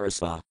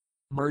Ambarasa.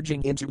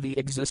 Merging into the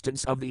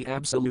existence of the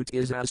Absolute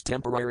is as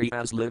temporary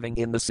as living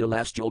in the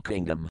celestial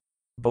kingdom.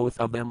 Both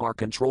of them are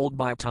controlled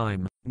by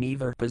time,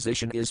 neither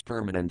position is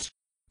permanent.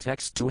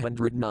 Text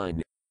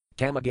 209.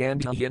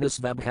 Kamagandha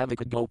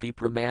hinasvabhavika gopi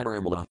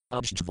pramanarmala,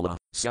 ubjvala,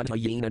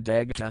 sadhayena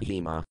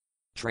dagtahima.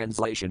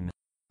 Translation.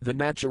 The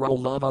natural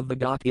love of the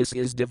goddess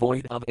is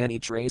devoid of any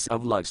trace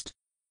of lust.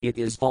 It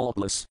is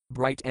faultless,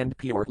 bright and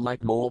pure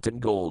like molten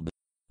gold.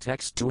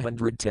 Text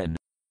 210.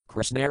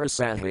 Krishnara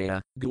Sahaya,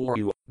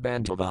 Guru,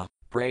 Bandhava,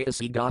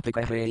 Prayasi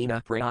Gopika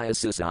Hayena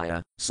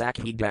Prayasisaya,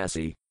 Sakhi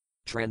Dasi.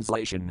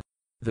 Translation.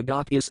 The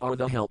goddess are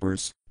the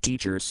helpers,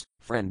 teachers,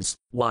 friends,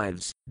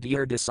 wives,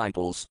 dear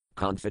disciples,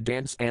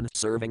 confidants and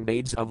serving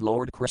maids of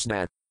Lord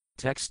Krishna.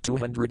 Text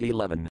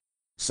 211.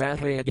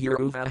 Sahaya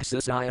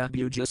Giruvahsisaya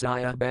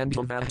Bujasaya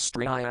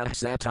Bandhavahstraya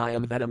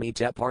Satayam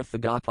Vedamita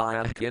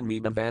Parthagopaya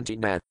Kinmi Bhavanti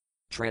Nat.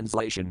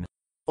 Translation.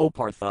 O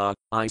Partha,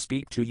 I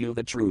speak to you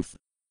the truth.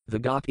 The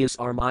goddess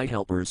are my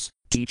helpers,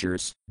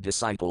 teachers,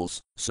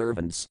 disciples,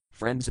 servants,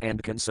 friends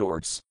and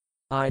consorts.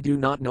 I do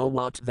not know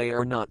what they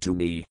are not to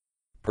me.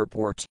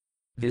 Purport.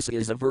 This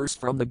is a verse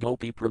from the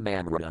Gopi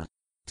Pramamrita.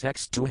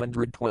 Text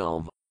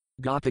 212.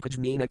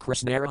 Gopikajnina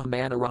Krishnara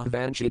Manara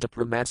Vanchita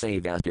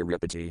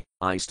Pramatsavastiripati,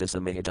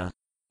 Istasamhita.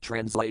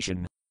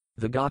 Translation.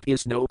 The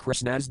gopis know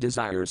Krishna's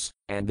desires,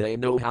 and they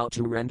know how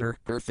to render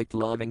perfect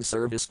loving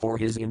service for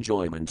his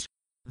enjoyment.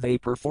 They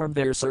perform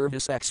their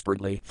service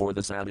expertly for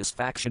the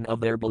satisfaction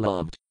of their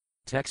beloved.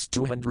 Text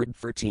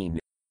 213.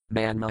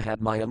 Man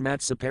Mahatmayam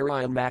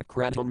Matsaparayam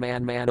Makradham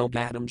Man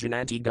Manogatam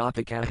Jananti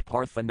Gopika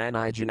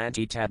Parthanani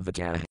Jananti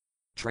Tadvata.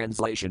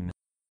 Translation.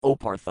 O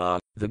Partha,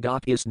 the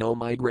gopis know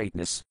my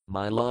greatness,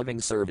 my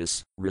loving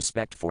service,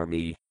 respect for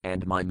me,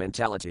 and my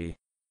mentality.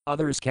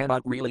 Others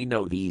cannot really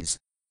know these.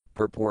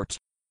 Purport.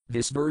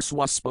 This verse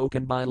was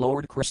spoken by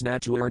Lord Krishna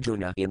to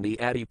Arjuna in the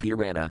Adi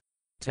Purana.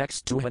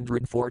 Text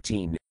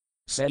 214.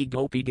 Say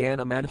Gopi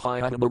Gana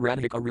Madhyatama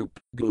Radhika Rup,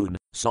 Gun,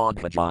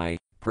 Sadhajai,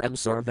 Prem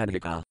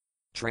Sarvadhika.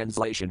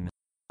 Translation.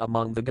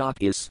 Among the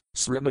gopis,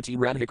 Srimati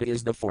Radhika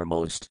is the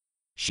foremost.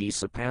 She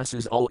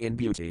surpasses all in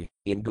beauty,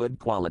 in good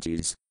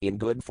qualities, in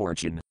good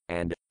fortune,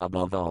 and,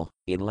 above all,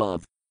 in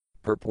love.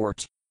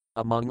 Purport.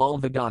 Among all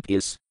the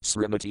gopis,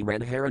 Srimati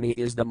Radharani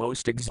is the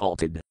most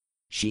exalted.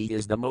 She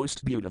is the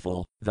most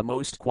beautiful, the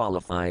most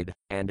qualified,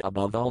 and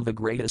above all the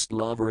greatest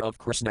lover of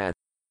Krishna.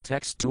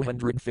 Text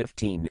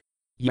 215.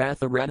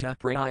 Yatharatha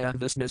praya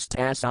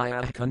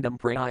visnastasaya kundam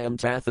prayam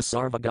tatha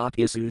sarva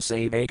gopisu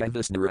sevaka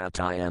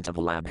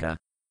visnaratayantavlabha.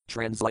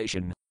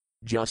 Translation.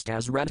 Just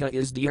as Radha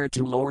is dear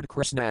to Lord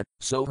Krishna,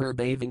 so her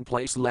bathing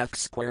place left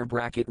square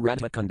bracket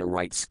Radhakunda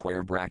right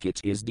square bracket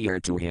is dear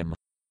to him.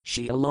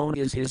 She alone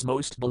is his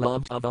most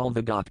beloved of all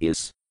the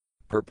gopis.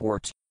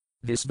 Purport.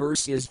 This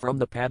verse is from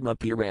the Padma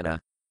Purana.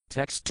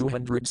 Text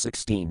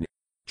 216.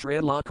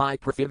 Trilokai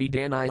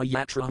Prathividanaya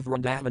Yatra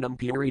Vrindavanam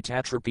Puri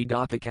Tatrapi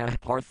Gopika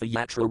Partha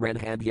Yatra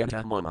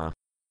Renhadyata Mama.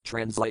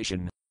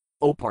 Translation.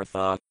 O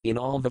Partha, in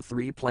all the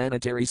three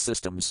planetary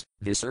systems,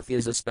 this earth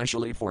is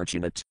especially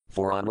fortunate,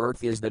 for on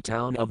earth is the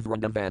town of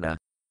Vrindavana.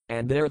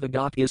 And there the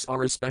gopis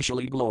are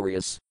especially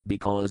glorious,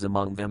 because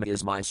among them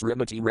is my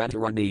Srimati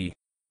Radharani.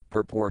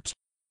 Purport.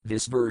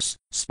 This verse,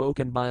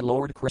 spoken by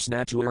Lord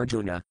Krishna to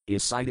Arjuna,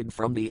 is cited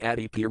from the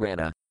Adi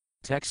Purana.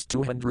 Text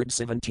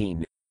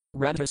 217.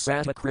 Radha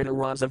Satakrita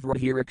Rasa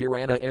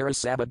Vrahirakarana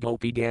Arasaba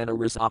Gopi Gana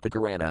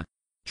Rasapakarana.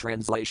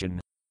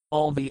 Translation.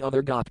 All the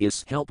other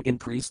gopis help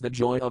increase the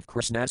joy of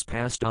Krishna's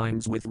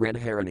pastimes with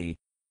Radharani.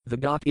 The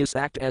gopis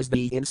act as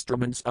the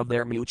instruments of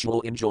their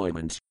mutual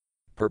enjoyment.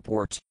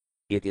 Purport.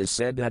 It is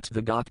said that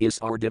the gopis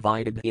are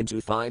divided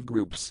into 5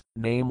 groups,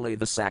 namely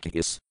the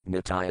Sakhis,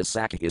 Nitya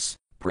Sakhis,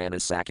 Prana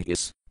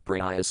Sakhis,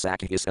 Praya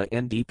Sakhis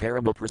and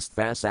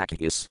Paramaprastha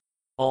Sakhis.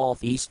 All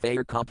these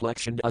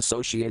fair-complexioned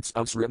associates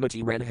of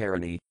Srimati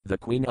Radharani, the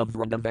Queen of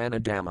Vrindavana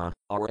Dhamma,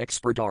 are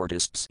expert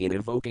artists in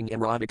evoking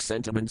erotic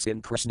sentiments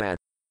in Krishna.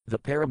 The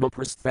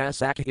Paramaprastha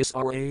Sakhis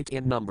are 8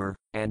 in number,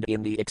 and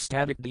in the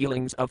ecstatic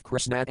dealings of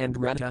Krishna and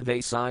Radha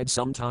they side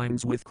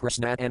sometimes with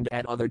Krishna and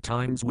at other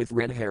times with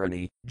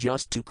Radharani,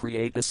 just to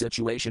create a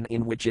situation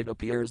in which it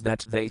appears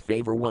that they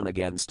favor one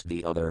against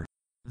the other.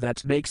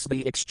 That makes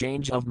the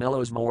exchange of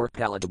mellows more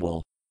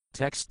palatable.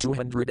 Text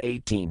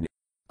 218.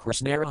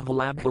 Krishnara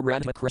Valabha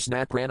Radha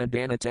Krishna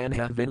Pranadana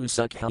Tanha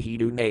Vinusakha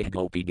Hidu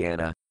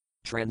Nahgopigana.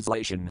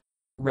 Translation.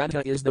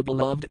 Radha is the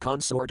beloved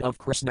consort of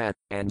Krishna,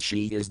 and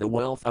she is the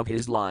wealth of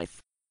his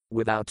life.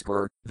 Without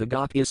her, the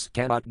gopis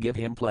cannot give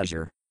him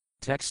pleasure.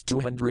 Text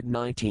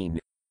 219.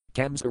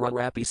 Kamsara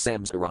Rapi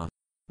Samsara.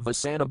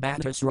 Vasana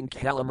Bhatasram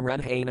Kalam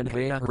Radhanan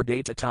Haya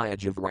Hridata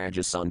Tyajav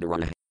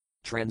Rajasundara.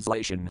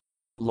 Translation.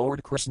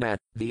 Lord Krishna,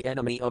 the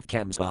enemy of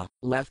Kamsa,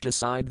 left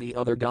aside the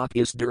other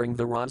gopis during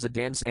the Rasa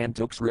dance and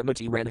took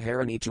Srimati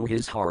Radharani to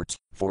his heart,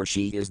 for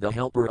she is the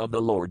helper of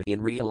the Lord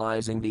in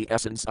realizing the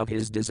essence of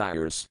his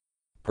desires.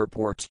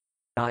 Purport.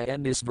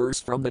 In this verse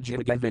from the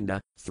Jagagovinda,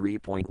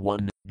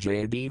 3.1,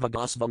 Jayadeva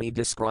Goswami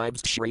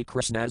describes Sri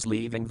Krishna's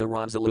leaving the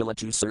Rasa Lila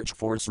to search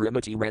for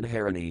Srimati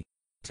Radharani.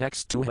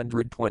 Text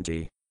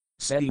 220.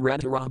 Seti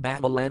Radhara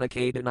Bhavalana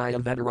Kadanaya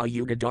Vedara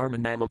Yuga Dharma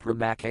Nama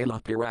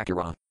Pramakala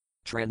Pirakara.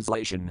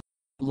 Translation.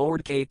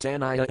 Lord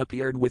Caitanya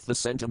appeared with the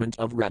sentiment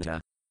of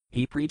Radha.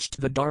 He preached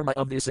the Dharma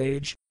of this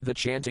age, the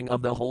chanting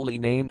of the holy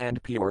name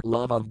and pure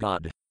love of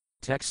God.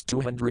 Text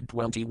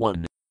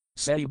 221.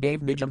 Seti Bhav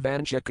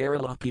Nijavansha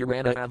Kerala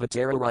Purana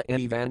Avatarara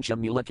Evansha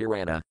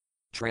Mulakirana.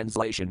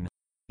 Translation.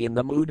 In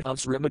the mood of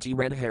Srimati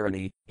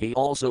Radharani, he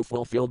also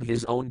fulfilled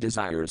his own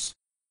desires.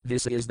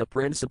 This is the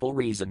principal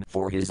reason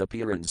for his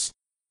appearance.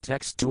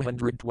 Text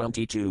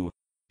 222.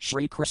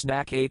 Shri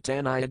Krishna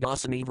Caitanya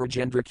Gosani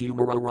Vrajendra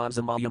Kumara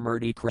Rasamaya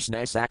Murti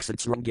Krishna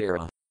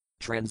Saksatsurangara.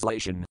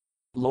 Translation.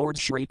 Lord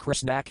Shri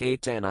Krishna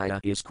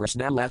Caitanya is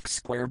Krishna left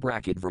square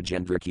bracket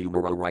Vrajendra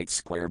Kumara right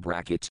square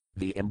bracket,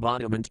 the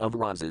embodiment of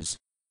rasas.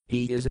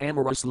 He is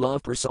amorous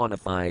love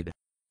personified.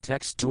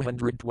 Text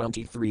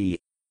 223.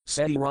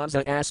 Seti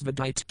Rasa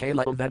Asvadite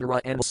Kala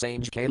Vedara and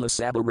Sange Kala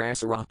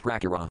Sabarasara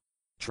Prakara.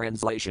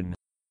 Translation.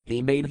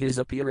 He made his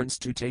appearance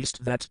to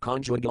taste that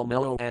conjugal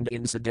mellow and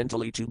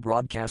incidentally to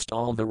broadcast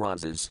all the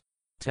rasas.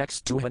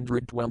 Text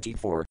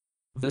 224.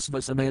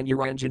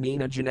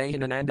 Visvasamanyaranjanina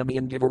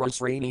Janayanandamian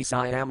Givarasrani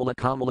Siamala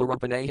Kamala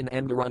Rupanayan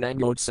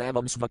Angarananglot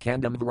Savam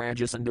Svakandam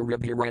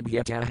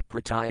Vrajasandaribhirabhyata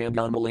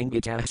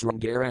Pratayangamalingatah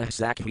Srangara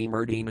Sakhi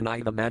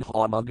Murdinanai the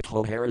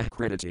Madhamugtohara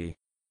Kritati.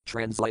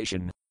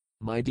 Translation.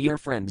 My dear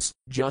friends,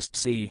 just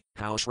see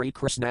how Sri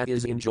Krishna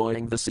is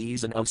enjoying the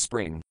season of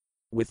spring.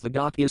 With the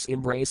gopis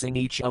embracing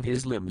each of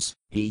his limbs,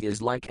 he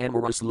is like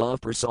amorous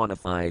love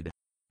personified.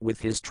 With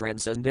his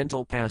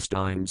transcendental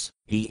pastimes,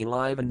 he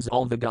enlivens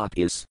all the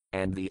gopis,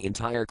 and the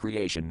entire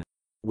creation.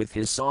 With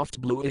his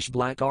soft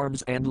bluish-black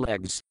arms and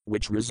legs,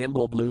 which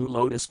resemble blue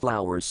lotus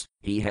flowers,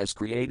 he has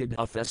created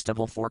a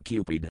festival for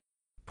Cupid.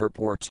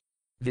 Purport.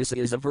 This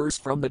is a verse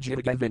from the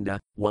Jagagovinda,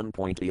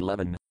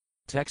 1.11.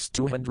 Text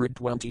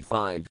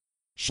 225.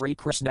 Shri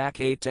Krishna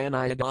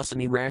Caitanya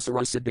Gosani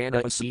Rasara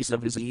Sadana Asisa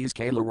Vizis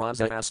Kala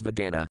Rasa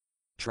Asvadana.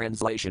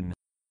 Translation.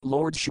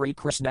 Lord Shri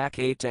Krishna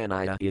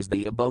Caitanya is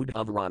the abode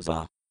of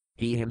Rasa.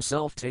 He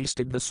himself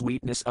tasted the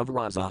sweetness of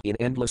Rasa in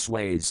endless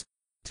ways.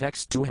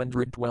 Text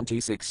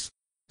 226.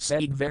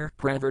 Saidvar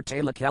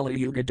Pravartala Kali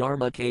Yuga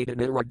Dharma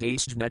Kadanira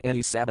Dasjna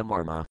Eni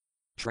Sadamarma.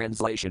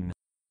 Translation.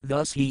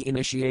 Thus he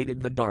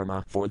initiated the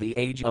Dharma for the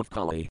age of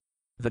Kali.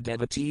 The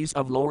devotees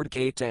of Lord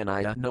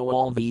Caitanya know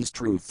all these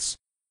truths.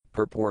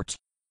 Purport.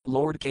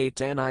 Lord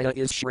Caitanya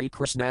is Shri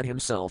Krishna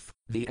himself,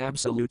 the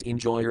absolute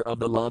enjoyer of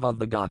the love of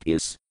the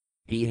gopis.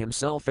 He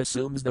himself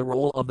assumes the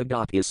role of the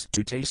gopis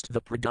to taste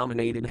the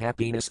predominating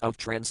happiness of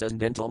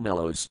transcendental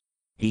mellows.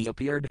 He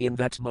appeared in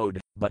that mode,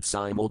 but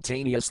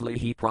simultaneously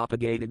he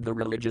propagated the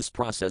religious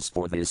process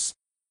for this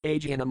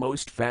age in a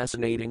most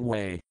fascinating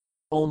way.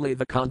 Only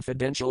the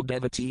confidential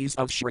devotees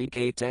of Sri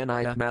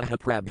Caitanya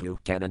Mahaprabhu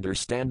can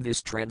understand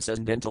this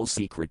transcendental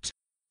secret.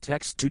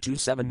 Text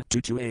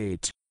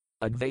 227-228.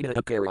 Advaita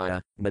Akaraya,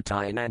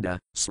 Nityananda,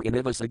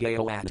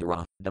 Srinivasagayo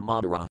Attara,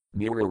 Damodara,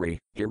 Murari,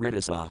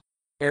 Hiridasa.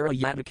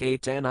 Arayata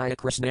Caitanya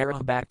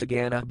Krishnara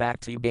Bhaktagana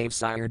Bhakti Bhav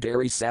Sire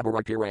Dari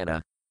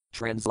Sabarakirana.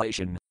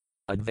 Translation.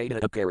 Advaita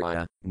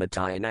Akarya,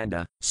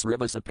 Nityananda,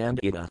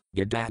 Srivasapandita,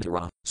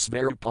 Gadadhara,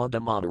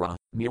 Svarapadamodara,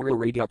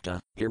 Muraridukta,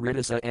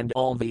 Haridasa and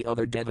all the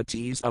other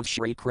devotees of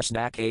Sri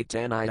Krishna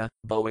Caitanya,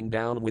 bowing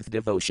down with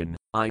devotion,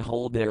 I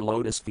hold their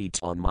lotus feet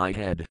on my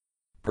head.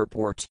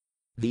 Purport.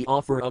 The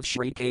offer of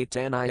Sri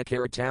Caitanya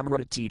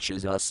Charitamrita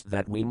teaches us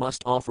that we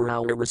must offer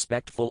our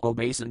respectful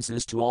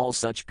obeisances to all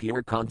such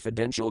pure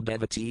confidential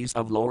devotees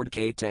of Lord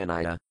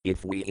Caitanya,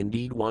 if we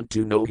indeed want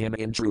to know him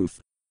in truth.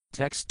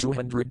 Text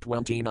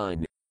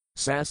 229.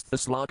 Sastha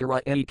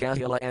Slokara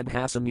Ekahila and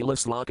Hasamula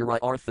Slokara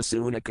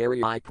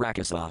Arthasunakari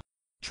Prakasa.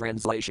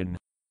 Translation.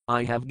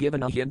 I have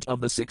given a hint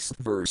of the 6th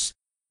verse.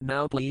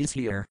 Now please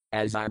hear,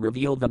 as I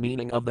reveal the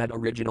meaning of that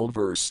original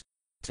verse.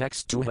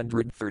 Text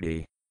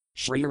 230.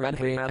 Shri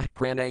Radhaya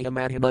Pranaya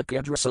Mahima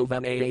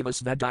Kedrasovam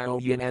Avas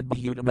Yin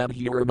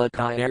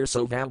Adbhutamabhuramakai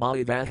Sovam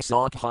Ivah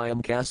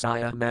Sokhayam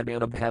Kasaya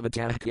Madmanam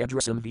Havatah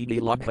Kedrasam Vidi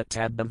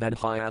Lobhatadam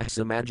Vadhaya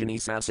Samajani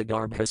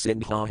Sasagarbha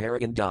Sindha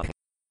Harigandah.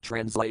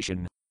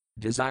 Translation.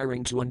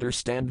 Desiring to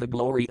understand the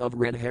glory of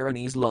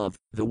Radharani's love,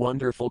 the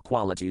wonderful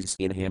qualities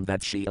in him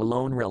that she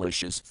alone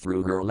relishes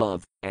through her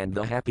love, and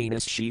the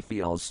happiness she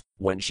feels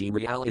when she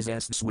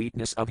realizes the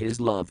sweetness of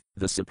his love,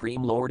 the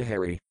Supreme Lord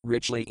Hari,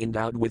 richly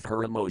endowed with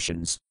her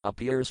emotions,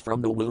 appears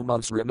from the womb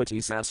of Srimati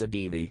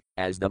Sasadevi,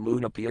 as the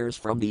moon appears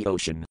from the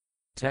ocean.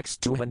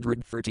 Text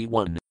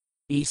 231.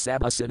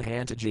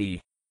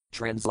 Isabasiddhantaji.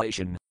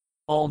 Translation.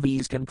 All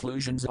these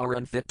conclusions are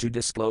unfit to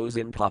disclose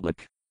in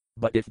public.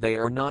 But if they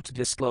are not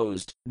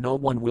disclosed, no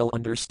one will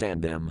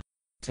understand them.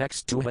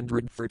 Text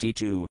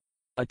 232.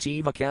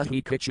 Ativa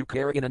kahi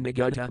kichukarina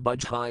nigudha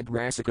bujhide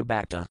rasika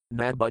bhakta,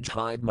 na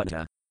bujhide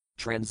mutta.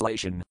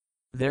 Translation.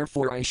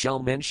 Therefore I shall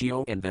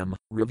mention in them,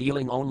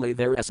 revealing only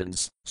their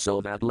essence, so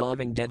that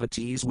loving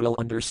devotees will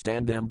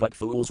understand them but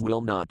fools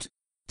will not.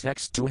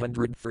 Text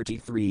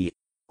 233.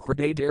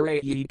 Hridadare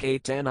ye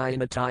Caitanya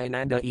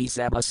Nityananda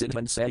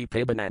Isabasiddhan Se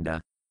Pibananda.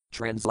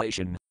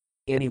 Translation.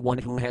 Anyone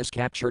who has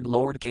captured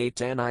Lord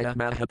Caitanya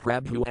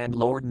Mahaprabhu and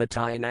Lord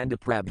Nityananda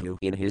Prabhu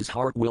in his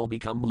heart will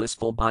become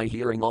blissful by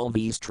hearing all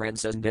these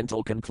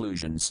transcendental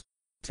conclusions.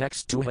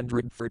 Text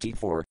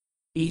 234.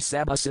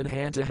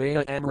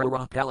 Isabasiddhantahaya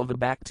Amrarapalava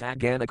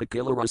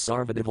Kilara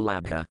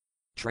Sarvadivalabha.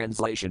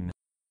 Translation.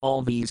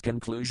 All these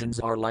conclusions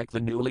are like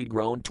the newly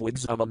grown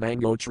twigs of a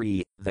mango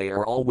tree, they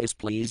are always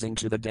pleasing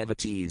to the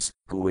devotees,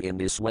 who in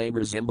this way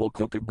resemble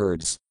cuckoo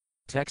birds.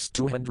 Text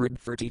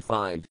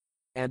 235.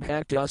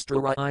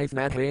 Adbhaktastra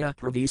Ivnathaya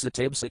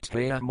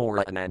Pravisatibsataya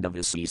Mora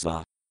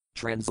Anandavisisa.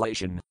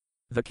 Translation.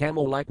 The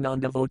camel-like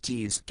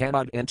non-devotees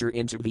cannot enter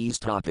into these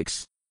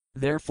topics.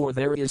 Therefore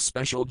there is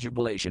special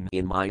jubilation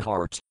in my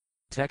heart.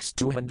 Text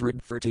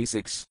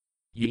 236.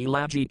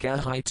 Yilaji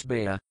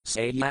kahitbaya,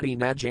 sayati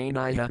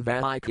najanaya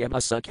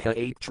valikyamasukha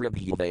 8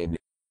 tribhuvain.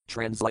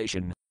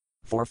 Translation.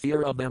 For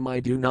fear of them I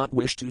do not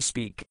wish to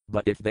speak,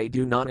 but if they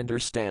do not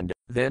understand,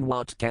 then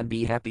what can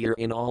be happier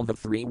in all the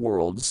 3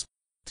 worlds?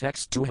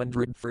 Text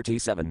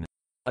 237.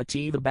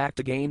 Ativa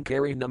Bhaktagain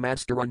Kari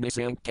Namaskara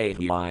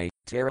Nisankahii,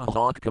 Tara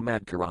Hawk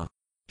Kamadkara.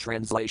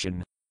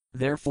 Translation.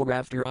 Therefore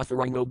after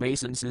offering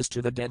obeisances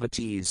to the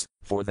devotees,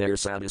 for their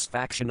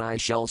satisfaction I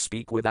shall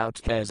speak without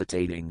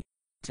hesitating.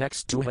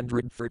 Text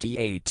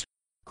 238.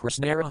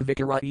 Krishnara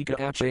Vikara Eka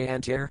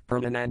Achayantar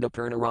Purnananda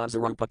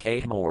Purnarazarumpa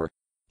Kahmore.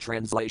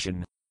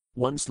 Translation.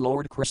 Once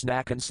Lord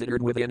Krishna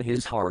considered within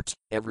his heart,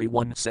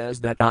 everyone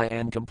says that I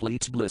am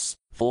complete bliss,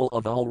 full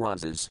of all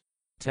rasas.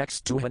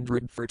 Text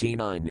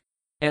 239.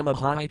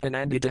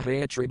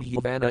 Amahipanandidahaya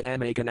Tribhuvana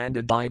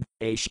Amakananda Dibe,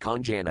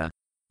 Ashkanjana.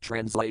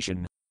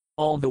 Translation.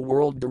 All the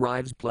world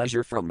derives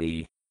pleasure from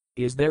me.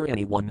 Is there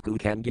anyone who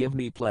can give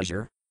me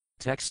pleasure?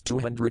 Text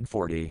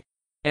 240.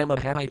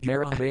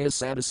 Amahiparahaya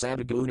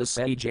Sadasadaguna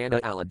Sajana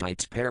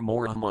Aladite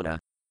Paramoramana.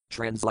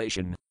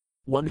 Translation.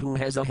 One who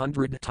has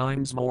 100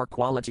 times more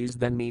qualities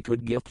than me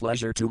could give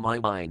pleasure to my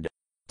mind.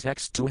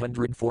 Text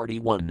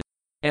 241.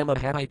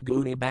 Amahait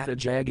Guni Bata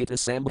Jagita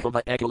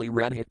Sambhava Ekali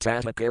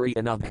Radhitatakari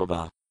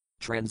Anubhava.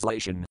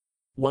 Translation.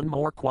 One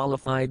more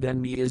qualified than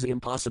me is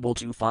impossible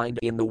to find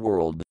in the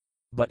world.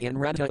 But in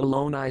Radha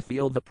alone I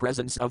feel the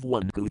presence of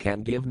one who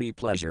can give me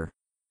pleasure.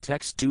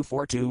 Text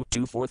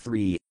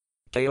 242-243.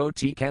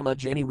 Kot Kama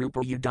Jeni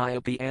Rupa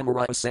Udayapi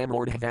Amara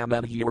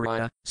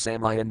Samordhavamabhuraya,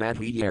 Samayan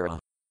Madhiyara.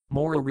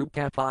 Mora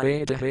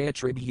Rupapaya Dahaya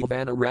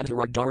Tribhuvana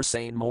Radhara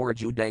Darsane Mora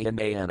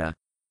Judayanayana.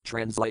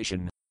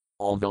 Translation.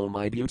 Although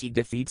my beauty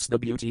defeats the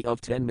beauty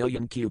of 10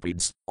 million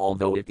cupids,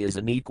 although it is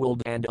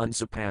unequaled and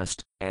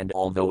unsurpassed, and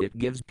although it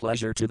gives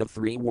pleasure to the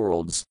 3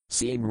 worlds,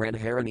 seeing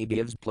Radharani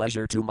gives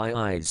pleasure to my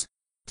eyes.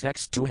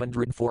 Text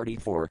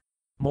 244.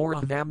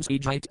 Mora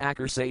Vamsijite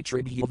Akarsay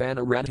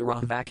Tribhuvana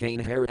Radhara Vakane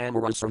Har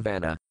Amara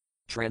Sarvana.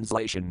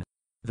 Translation.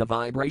 The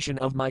vibration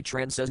of my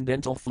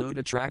transcendental flute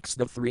attracts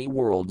the 3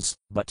 worlds,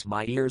 but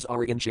my ears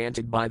are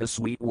enchanted by the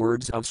sweet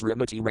words of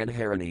Srimati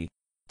Radharani.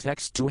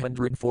 Text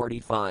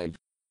 245.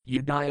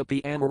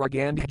 Udayapi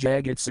Amaragandha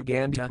Jagat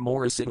Sugandha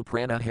Morasiddha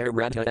Prana Har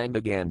Radha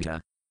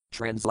Angagandha.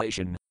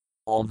 Translation.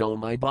 Although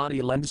my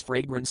body lends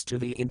fragrance to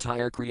the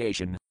entire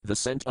creation, the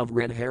scent of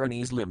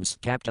Radharani's limbs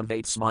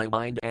captivates my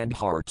mind and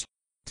heart.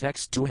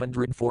 Text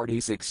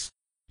 246.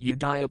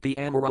 Udayati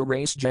Amara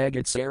Race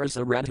Jagat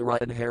Sarasa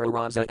Radhara and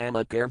Hararaza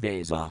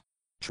Amakarvesa.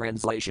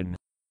 Translation.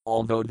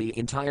 Although the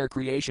entire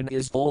creation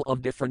is full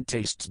of different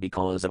tastes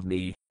because of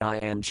me, I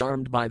am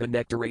charmed by the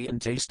nectarian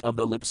taste of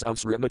the lips of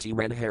Srimati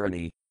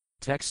Radharani.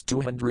 Text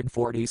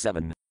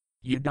 247.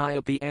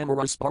 Udayati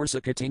Amara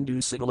Sparsa Katindu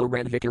Sigala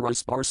Radvikara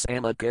Spars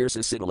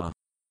Amakarsa Sigala.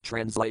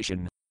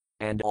 Translation.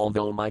 And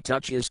although my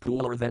touch is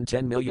cooler than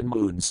 10 million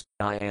moons,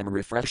 I am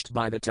refreshed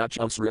by the touch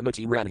of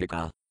Srimati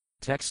Radhika.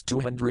 Text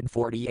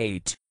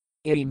 248.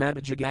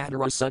 Imadajagadara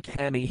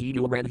Sukhami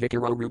Hidu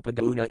Radvikara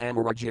Rupaguna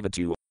Amara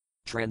Jivatu.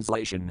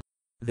 Translation.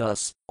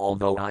 Thus,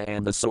 although I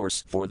am the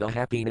source for the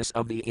happiness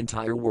of the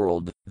entire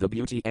world, the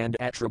beauty and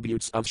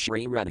attributes of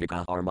Sri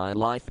Radhika are my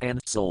life and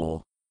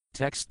soul.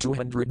 Text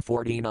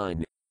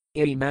 249.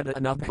 Imada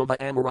Anubhava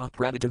Amara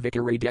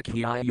Praditavikari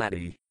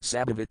Dekhyayati,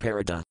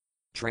 Sabhaviparada.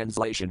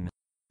 Translation.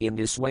 In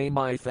this way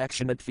my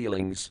affectionate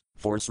feelings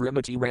for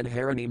Srimati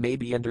Radharani may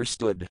be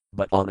understood,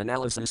 but on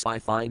analysis I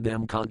find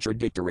them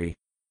contradictory.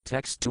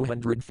 Text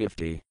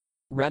 250.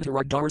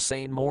 Radhara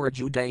Darsane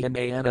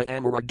Morajudayamayana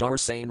Amara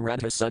Darsane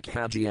Radha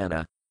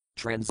Sukhajiana.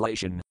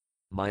 Translation.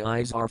 My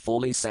eyes are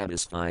fully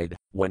satisfied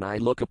when I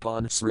look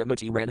upon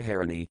Srimati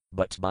Radharani,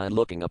 but by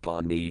looking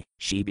upon me,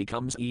 she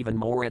becomes even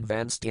more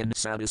advanced in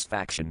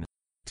satisfaction.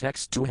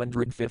 Text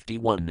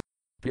 251.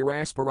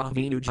 Piraspara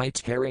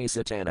Vinujait Kare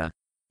Satana.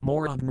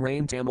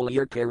 Moradnrain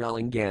Tamilir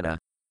Karalingana.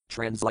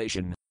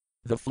 Translation.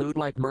 The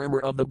flute-like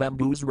murmur of the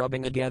bamboos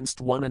rubbing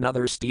against one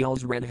another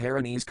steals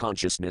Radharani's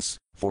consciousness,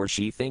 for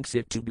she thinks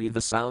it to be the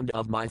sound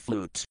of my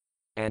flute.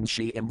 And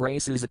she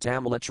embraces a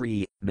tamala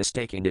tree,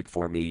 mistaking it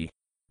for me.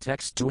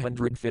 Text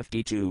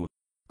 252.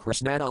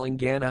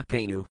 Krishnadalingana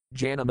Penu,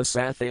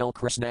 Janamasathale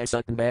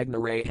Krishnasatan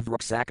Magnare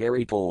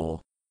Hdraksakari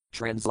Pol.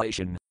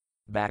 Translation.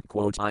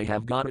 I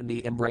have gotten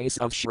the embrace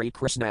of Sri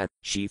Krishna,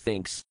 she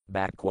thinks,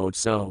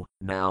 so,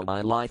 now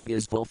my life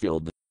is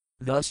fulfilled.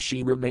 Thus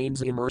she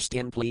remains immersed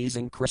in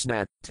pleasing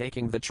Krishna,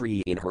 taking the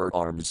tree in her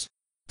arms.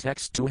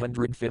 Text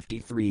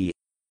 253.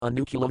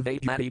 Anukula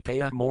Vaidmati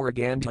Paya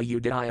Moraganta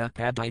Udaya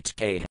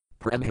Padaitke,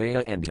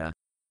 Premhaya Enda.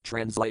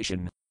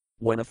 Translation.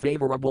 When a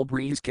favorable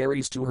breeze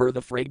carries to her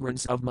the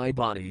fragrance of my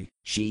body,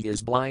 she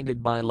is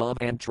blinded by love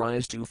and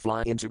tries to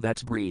fly into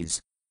that breeze.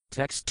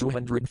 Text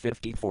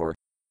 254.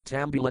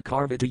 Tambula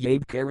Karvita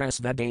Yabe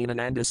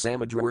Karasvadainananda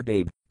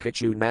Samadrurdabe,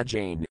 Kachu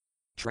Najane.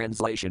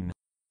 Translation.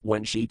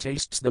 When she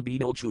tastes the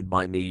betel chewed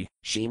by me,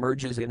 she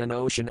merges in an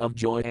ocean of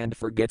joy and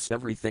forgets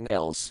everything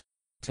else.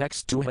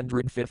 Text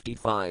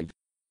 255.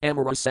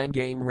 Amara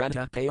Sangame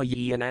Radha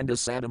Payayi Ananda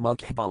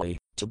Sadamukbali,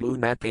 Tabu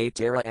Natpe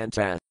Tara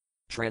Anta.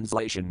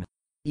 Translation.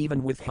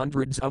 Even with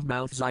hundreds of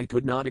mouths I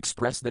could not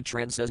express the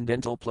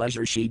transcendental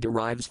pleasure she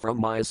derives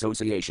from my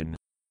association.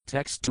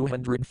 Text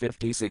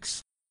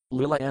 256.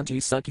 Lila Anti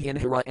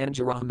Sukhinhara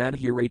Anjara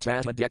Madhuri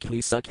Tata Dekhi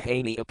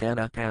Sukhani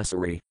Apana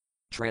Pasari.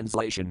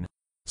 Translation.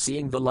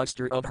 Seeing the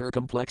luster of her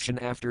complexion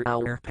after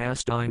our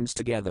pastimes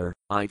together,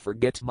 I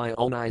forget my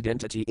own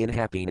identity in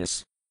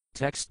happiness.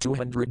 Text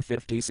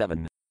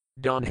 257.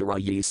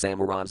 Donharayi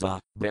Samaraza,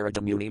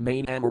 Bharadamuni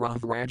Main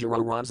Amarav Rajara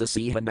Raza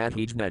Siha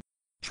Madhijna.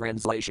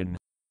 Translation.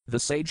 The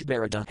sage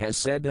Bharata has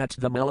said that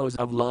the mellows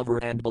of lover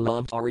and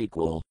beloved are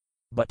equal.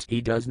 But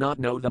he does not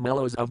know the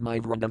mellows of my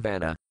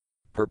Vrindavana.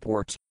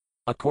 Purport.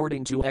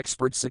 According to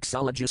expert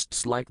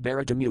sexologists like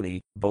Bharata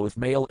Muni, both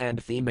male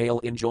and female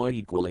enjoy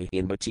equally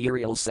in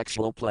material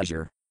sexual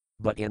pleasure.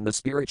 But in the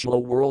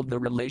spiritual world the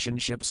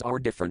relationships are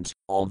different,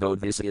 although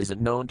this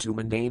isn't known to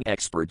mundane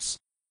experts.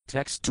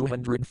 Text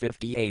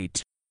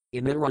 258.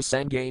 Inira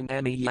Sangame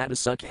Ami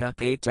Yadasukha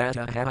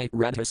Patata Hai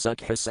Radha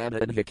Sukha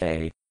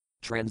Sadadvike.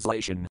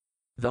 Translation.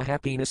 The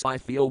happiness I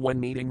feel when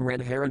meeting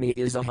Radharani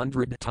is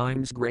 100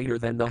 times greater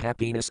than the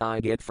happiness I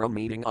get from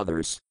meeting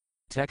others.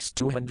 Text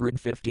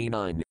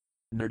 259.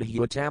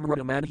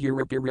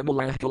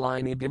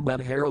 Nerdhyatamradamadhirapirimalakalini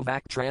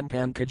bimbadharovak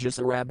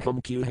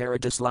trampankajasarabham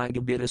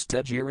kuharadaslagabitas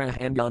tejira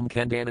handam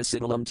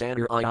kandanasidalam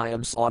tanar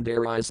iam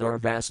saudarizar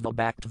vasva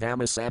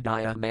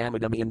bhaktvamasadaya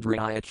mamadam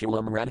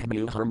indriyakulam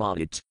radhamu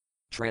harmadit.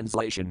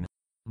 Translation.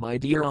 My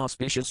dear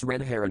auspicious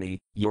Radharani,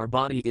 your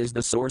body is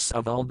the source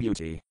of all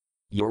beauty.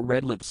 Your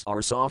red lips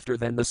are softer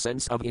than the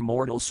sense of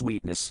immortal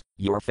sweetness,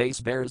 your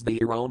face bears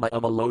the aroma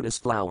of a lotus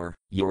flower,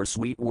 your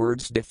sweet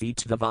words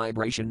defeat the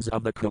vibrations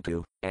of the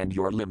cuckoo, and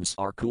your limbs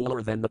are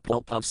cooler than the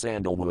pulp of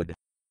sandalwood.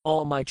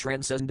 All my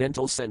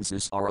transcendental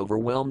senses are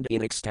overwhelmed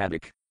in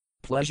ecstatic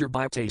pleasure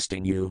by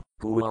tasting you,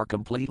 who are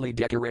completely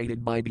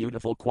decorated by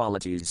beautiful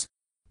qualities.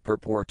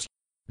 Purport.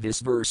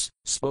 This verse,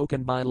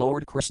 spoken by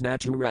Lord Krishna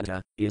to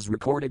Radha, is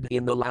recorded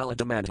in the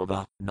Lalita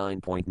Madhava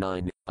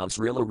 9.9 of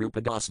Srila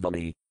Rupa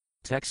Goswami.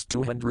 Text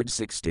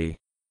 260.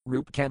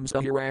 Rupkam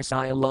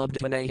Sahirasaya loved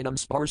Vanayanam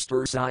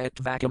Sparspursayat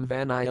Vakam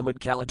Vanayam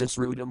Adkalatas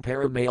Rudam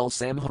Paramail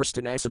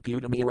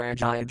Samharstanasaputam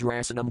Irajaya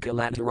Drasanam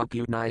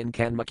Kaladharaputnayan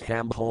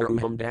Kanmakham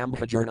Horuham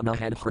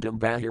Dambhajernamahad Hrdam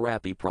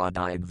Bahirapi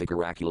Pradayad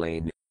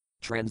Vikarakulain.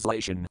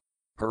 Translation.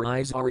 Her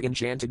eyes are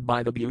enchanted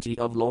by the beauty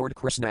of Lord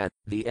Krishna,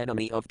 the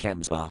enemy of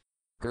Kamsa.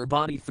 Her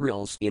body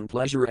thrills in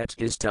pleasure at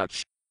his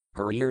touch.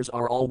 Her ears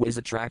are always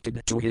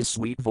attracted to his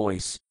sweet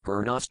voice,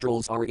 her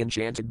nostrils are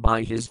enchanted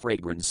by his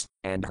fragrance,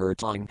 and her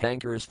tongue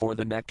hankers for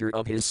the nectar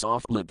of his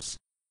soft lips.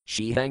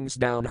 She hangs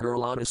down her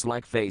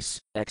lotus-like face,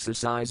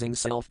 exercising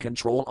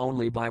self-control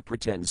only by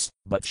pretense,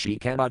 but she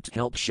cannot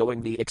help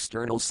showing the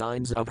external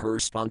signs of her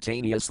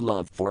spontaneous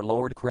love for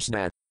Lord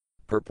Krishna.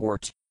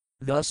 Purport.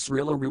 Thus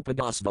Srila Rupa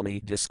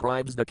Goswami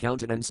describes the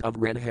countenance of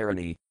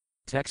Radharani.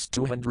 Text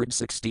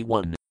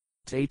 261.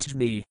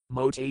 Tatni,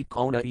 mote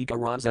kona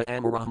ikaraza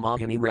amara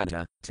mahini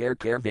radha,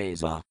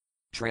 terkarveza.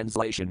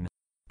 Translation.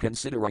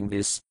 Considering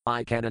this,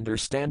 I can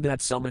understand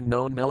that some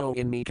unknown mellow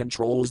in me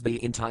controls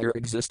the entire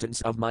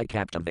existence of my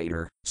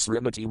captivator,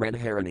 Srimati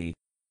Radharani.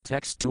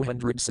 Text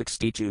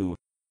 262.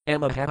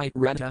 Amahait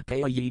radha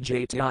kayi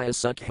jataya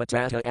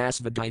sukhatata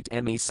asvadite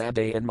emi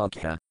sade and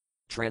mukha.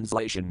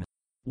 Translation.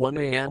 One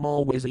I am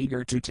always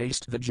eager to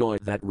taste the joy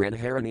that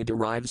Radharani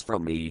derives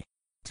from me.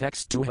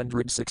 Text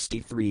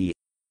 263.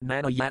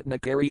 Nana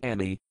yatna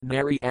ami,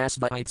 nari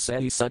asvait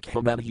se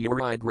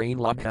sukhamabhuri grain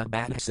labha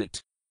badhasit.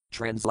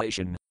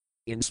 Translation.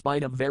 In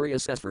spite of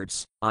various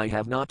efforts, I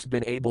have not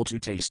been able to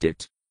taste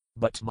it.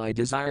 But my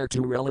desire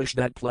to relish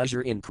that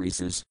pleasure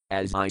increases,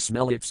 as I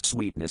smell its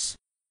sweetness.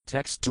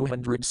 Text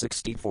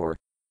 264.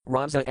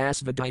 Raza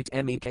asvadite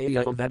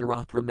emikaya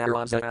vedara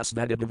pramaraza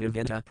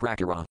asvadivivita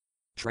prakara.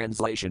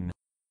 Translation.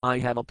 I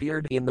have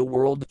appeared in the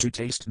world to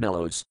taste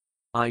mellows.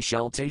 I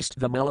shall taste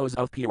the mellows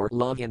of pure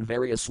love in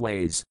various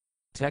ways.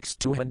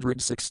 Text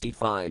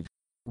 265.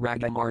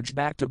 Ragamarj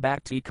Bhakta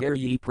Bhakti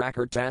Karyi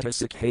Prakartata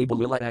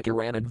Sikhabalila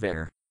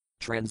Akaranadver.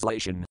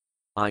 Translation.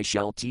 I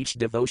shall teach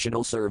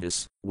devotional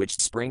service, which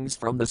springs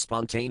from the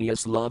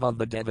spontaneous love of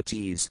the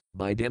devotees,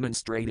 by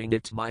demonstrating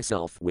it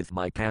myself with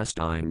my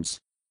pastimes.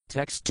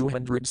 Text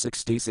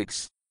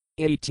 266.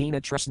 18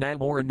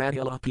 Trasnamor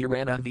Mahila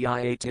Pirana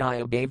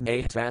Viataya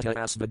Bhavne Tata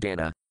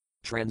Asvadana.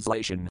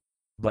 Translation.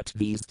 But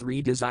these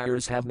three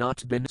desires have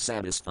not been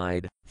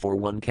satisfied, for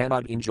one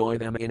cannot enjoy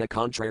them in a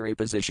contrary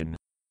position.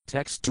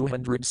 Text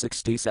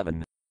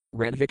 267.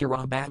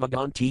 Radvikara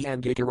Bhavaganti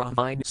Angikara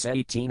Vine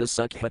Saitina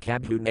Sukha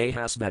Kabhune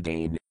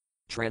Hasvadane.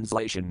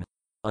 Translation.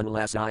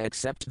 Unless I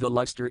accept the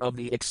luster of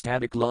the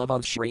ecstatic love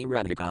of Sri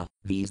Radhika,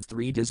 these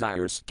three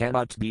desires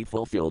cannot be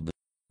fulfilled.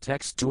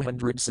 Text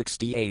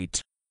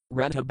 268.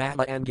 Radha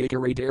Bhava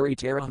Angikari Dari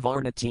Tara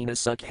Varnatina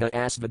Sukha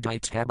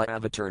Asvadite Haba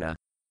Avatarna.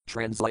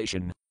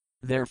 Translation.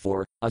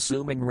 Therefore,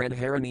 assuming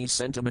Radharani's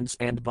sentiments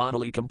and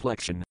bodily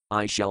complexion,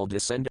 I shall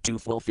descend to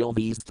fulfill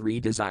these three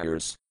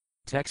desires.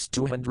 Text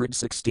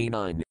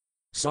 269.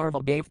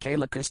 Sarva Bhav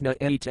Kala Krishna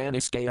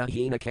Etaniskaya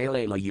Hina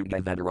Kalela Yuga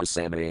Vedara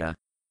Samaya.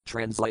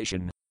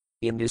 Translation.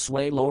 In this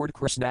way Lord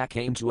Krishna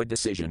came to a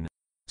decision.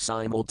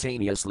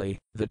 Simultaneously,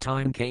 the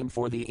time came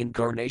for the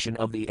incarnation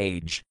of the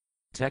age.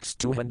 Text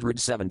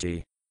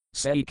 270.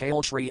 Say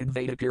Kale Shri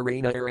Advaita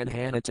Karina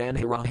Aranhana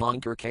Tanhira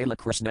Hankar Kala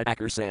Krishna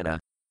Akarsana.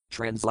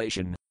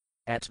 Translation.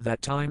 At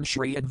that time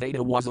Sri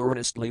Advaita was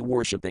earnestly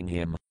worshipping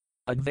him.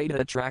 Advaita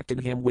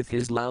attracted him with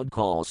his loud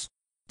calls.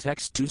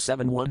 Text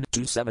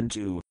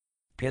 271-272.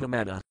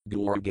 Pinamata,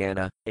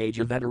 Gurgana,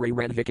 Ajavetari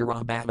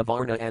Radvikara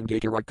Bhavavarna and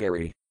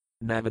Gikarakari.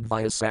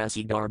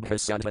 Navadvyasasi Garbha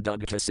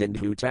Sadhadugta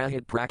Sindhu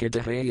Tahit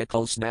Prakatahaya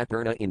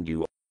Kulsnapurna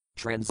Indu.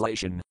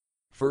 Translation.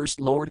 First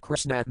Lord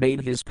Krishna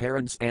made his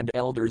parents and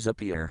elders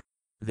appear.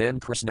 Then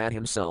Krishna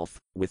himself,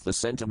 with the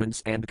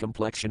sentiments and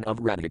complexion of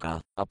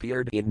Radhika,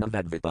 appeared in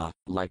Navadvipa,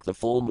 like the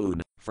full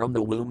moon, from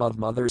the womb of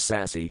Mother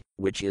Sasi,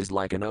 which is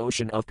like an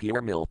ocean of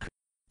pure milk.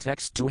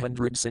 Text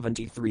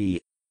 273.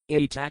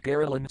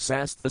 Itakaralan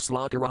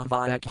Sasthaslakara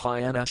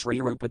Vyakhyana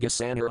Sri Rupa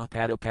Gasanara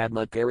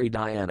Padapadma Kari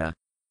Dhyana.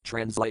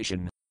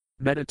 Translation.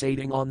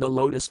 Meditating on the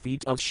lotus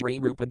feet of Sri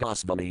Rupa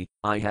Goswami,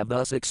 I have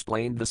thus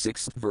explained the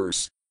 6th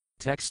verse.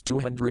 Text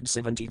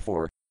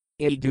 274.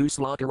 Adu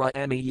Slakara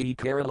Amiyi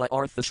Kerala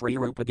Artha Sri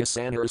Rupa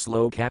Gasanara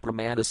Sloka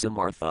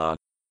Pramadasamartha.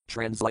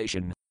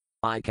 Translation.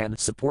 I can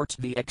support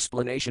the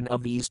explanation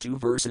of these two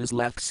verses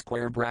left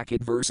square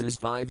bracket verses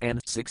 5 and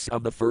 6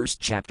 of the first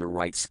chapter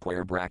right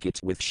square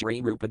bracket with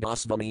Sri Rupa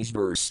Goswami's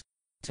verse.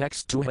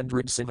 Text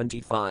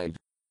 275.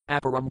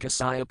 Aparam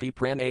kasayapi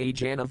pranay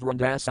jana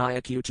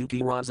vrandasaya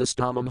kutuki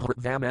razastamam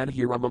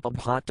hrvamadhiramam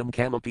abhatam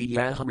kamapi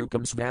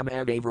yaharukam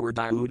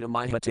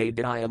svamadavardyudam ihate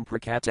dhyam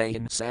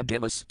prakatayan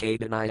sabdimas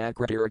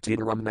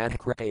kadanayakratiratidaram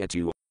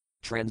madhkrakayatu.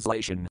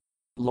 Translation.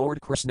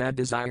 Lord Krishna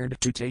desired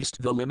to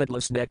taste the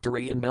limitless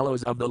nectarian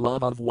mellows of the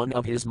love of one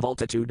of his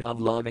multitude of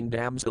loving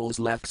damsels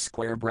left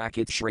square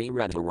bracket Sri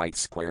Radha right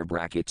square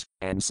bracket,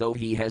 and so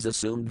he has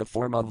assumed the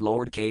form of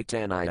Lord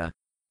Caitanya.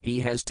 He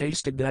has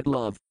tasted that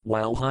love,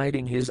 while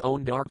hiding his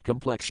own dark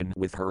complexion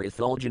with her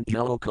effulgent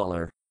yellow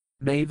color.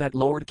 May that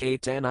Lord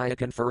Caitanya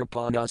confer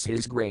upon us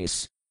his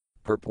grace.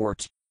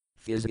 Purport.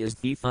 Phys is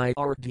the 5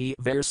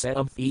 verse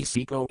of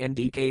Thesiko and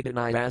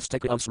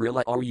Caitanyastika of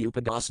Srila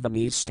Rupa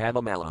Goswami's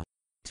Stavamala.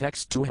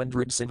 Text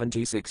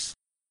 276.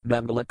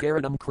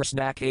 Mangalakaranam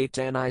Krishna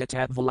Caitanya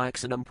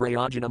Tatvalaksanam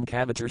Prayojanam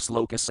Kavatar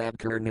Sloka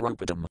Sabkar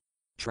Nirupatam.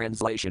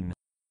 Translation.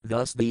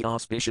 Thus the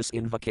auspicious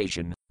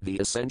invocation, the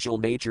essential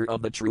nature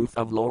of the truth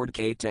of Lord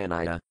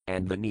Caitanya,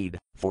 and the need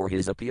for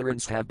his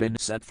appearance have been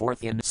set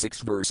forth in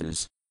 6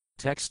 verses.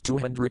 Text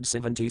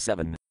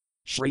 277.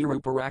 Shri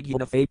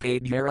Ruparagyanathe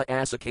Padyara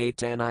Asa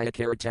Caitanya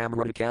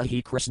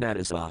Karatamradakahi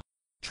Krishnadasa.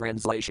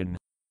 Translation.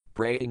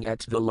 Praying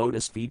at the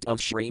lotus feet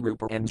of Shri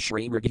Rupa and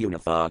Shri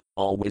Raghunatha,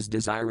 always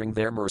desiring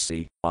their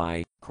mercy,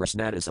 I,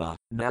 Krishnadasa,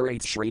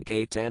 narrate Shri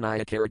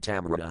Caitanya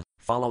Karatamrita,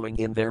 following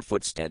in their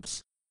footsteps.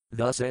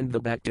 Thus end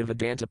the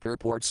Bhaktivedanta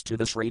purports to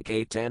the Sri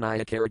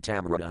Caitanya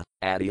Karatamrita,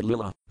 Adi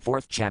Lila,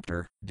 4th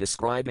chapter,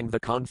 describing the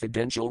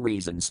confidential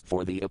reasons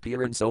for the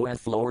appearance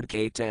of Lord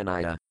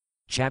Caitanya.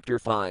 Chapter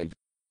 5.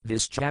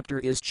 This chapter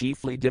is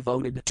chiefly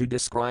devoted to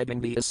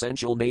describing the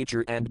essential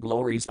nature and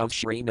glories of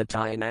Sri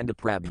Nityananda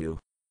Prabhu.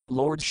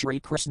 Lord Sri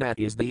Krishna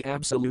is the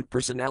absolute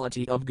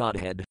personality of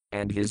Godhead,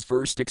 and his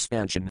first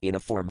expansion in a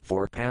form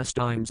for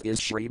pastimes is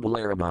Sri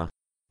Balarama.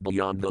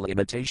 Beyond the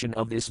limitation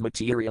of this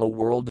material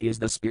world is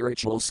the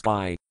spiritual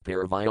sky,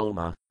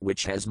 Paravyoma,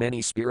 which has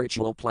many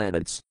spiritual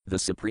planets, the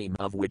supreme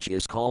of which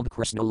is called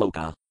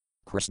Krishnaloka.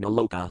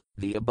 Krishnaloka,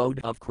 the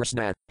abode of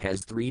Krishna,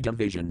 has 3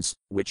 divisions,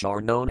 which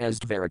are known as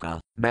Dvaraka,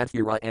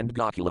 Mathura and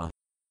Gokula.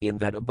 In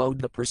that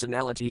abode the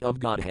personality of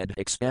Godhead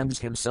expands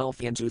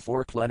himself into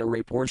 4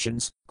 plenary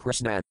portions,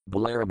 Krishna,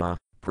 Balarama,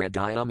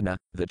 Pradyumna,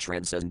 the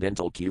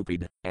transcendental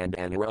Cupid, and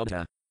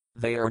Aniruddha.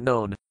 They are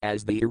known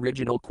as the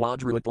original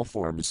quadruple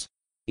forms.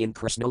 In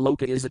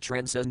Krishnaloka is a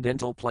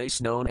transcendental place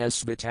known as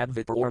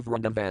Svatadvita or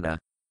Vrindavana.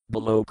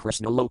 Below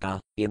Krishnaloka,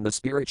 in the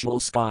spiritual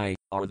sky,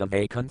 are the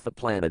Vaikuntha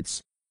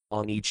planets.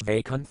 On each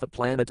Vaikuntha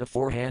planet a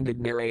 4-handed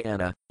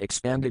Narayana,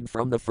 expanded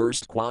from the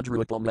first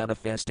quadruple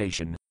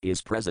manifestation,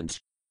 is present.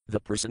 The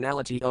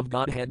personality of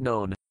Godhead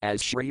known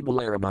as Sri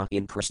Balarama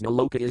in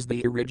Krishnaloka is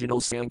the original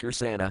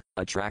Sankarsana,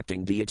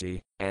 attracting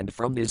deity, and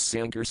from this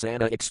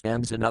Sankarsana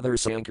expands another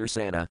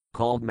Sankarsana,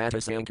 called Mata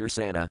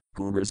Sankarsana,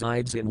 who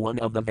resides in one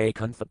of the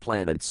Vaikuntha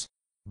planets.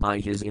 By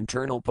his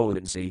internal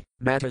potency,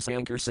 Mata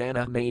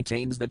Sankarsana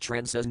maintains the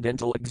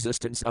transcendental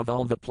existence of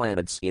all the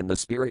planets in the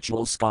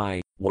spiritual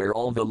sky, where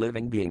all the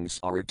living beings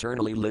are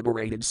eternally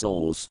liberated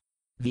souls.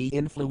 The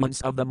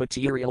influence of the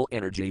material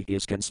energy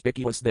is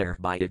conspicuous there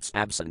by its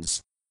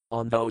absence.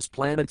 On those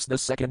planets the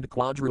second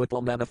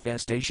quadruple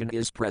manifestation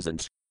is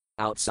present.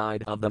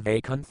 Outside of the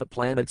Vaikuntha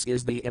planets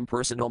is the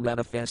impersonal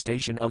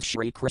manifestation of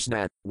Sri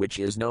Krishna, which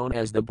is known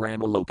as the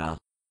Brahmaloka.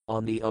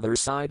 On the other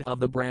side of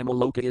the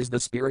Brahmaloka is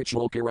the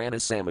spiritual Kirana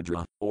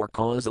Samudra, or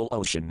causal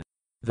ocean.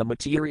 The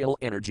material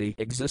energy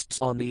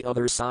exists on the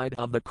other side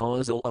of the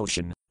causal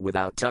ocean,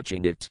 without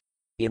touching it.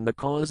 In the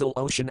causal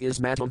ocean is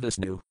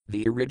Matavisnu,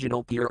 the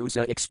original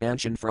Purusa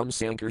expansion from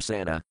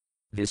Sankarsana.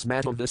 This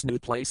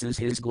Matavisnu places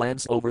his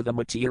glance over the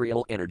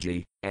material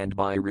energy, and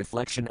by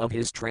reflection of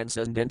his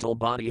transcendental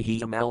body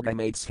he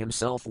amalgamates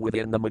himself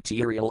within the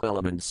material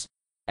elements.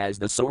 As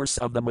the source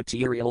of the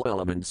material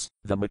elements,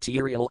 the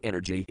material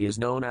energy is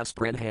known as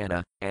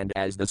Pradhana, and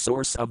as the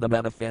source of the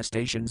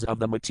manifestations of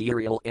the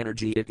material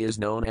energy it is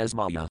known as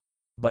Maya.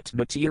 But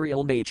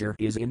material nature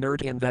is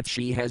inert in that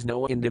she has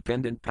no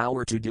independent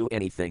power to do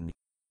anything.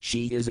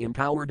 She is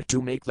empowered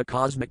to make the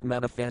cosmic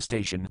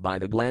manifestation by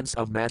the glance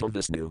of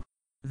Matavisnu.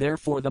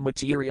 Therefore the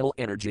material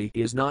energy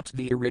is not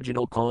the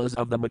original cause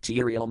of the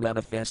material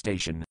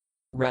manifestation.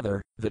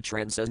 Rather, the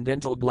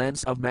transcendental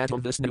glance of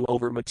Matavisnu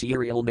over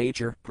material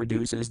nature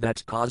produces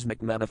that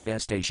cosmic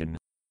manifestation.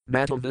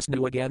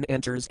 Matavisnu again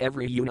enters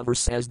every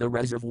universe as the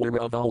reservoir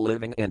of all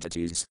living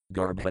entities,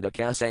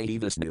 Garbhodakasai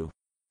Visnu.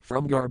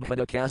 From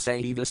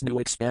Garbhodakasai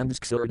Visnu expands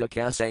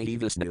Ksurdakasai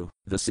Visnu,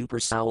 the super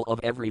soul of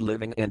every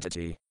living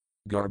entity.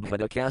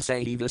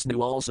 Garbhodakasai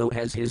Visnu also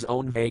has his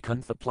own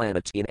Vaikuntha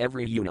planet in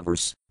every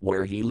universe,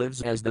 where he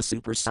lives as the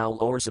super soul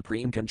or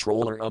supreme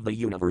controller of the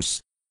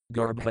universe.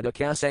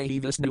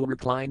 Garbhodakasai Visnu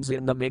reclines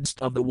in the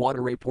midst of the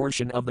watery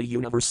portion of the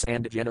universe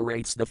and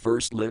generates the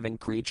first living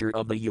creature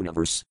of the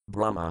universe,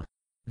 Brahma.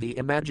 The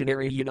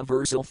imaginary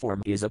universal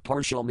form is a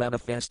partial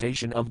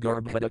manifestation of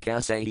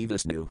Garbhodakasai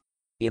Visnu.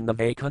 In the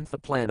Vaikuntha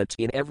planet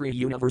in every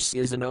universe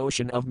is an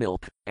ocean of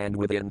milk, and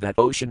within that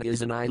ocean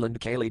is an island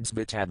Kalid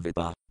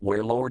Svatadvita,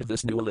 where Lord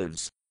Vishnu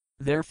lives.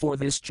 Therefore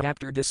this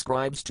chapter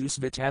describes 2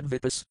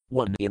 Svatadvitas,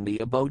 one in the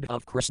abode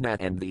of Krishna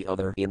and the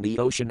other in the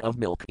ocean of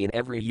milk in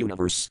every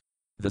universe.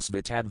 The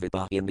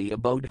Svatadvita in the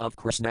abode of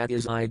Krishna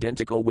is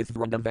identical with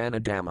Vrindavana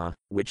Dhamma,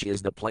 which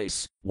is the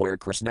place where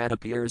Krishna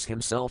appears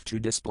himself to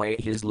display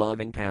his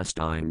loving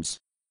pastimes.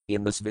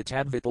 In the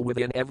Svatadvita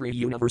within every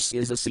universe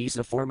is a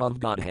Sisa form of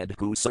Godhead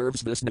who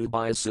serves Vishnu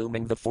by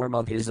assuming the form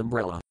of his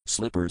umbrella,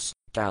 slippers,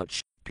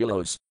 couch,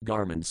 pillows,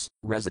 garments,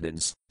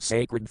 residence,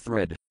 sacred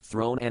thread,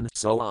 throne and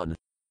so on.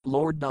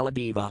 Lord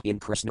Baladeva in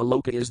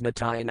Krishnaloka is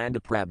Nityananda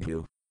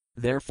Prabhu.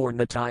 Therefore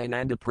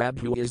Nityananda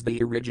Prabhu is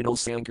the original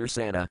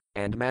Sankarsana,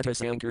 and Mata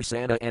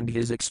Sankarsana and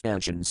his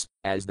expansions,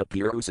 as the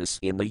Purusas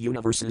in the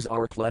universes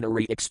are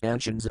plenary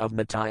expansions of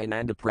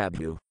Nityananda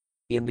Prabhu.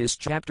 In this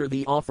chapter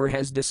the author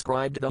has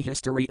described the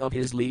history of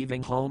his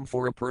leaving home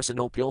for a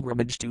personal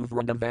pilgrimage to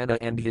Vrindavana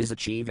and his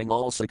achieving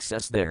all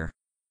success there.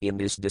 In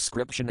this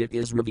description it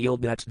is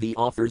revealed that the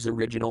author's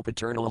original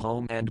paternal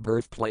home and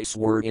birthplace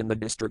were in the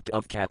district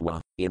of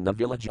Katwa, in the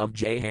village of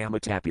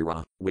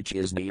Jahamatapura, which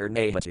is near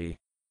Nahati.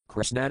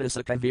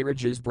 Krishnadasa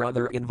Kaviraja's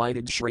brother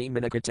invited Sri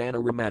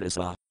Minakatana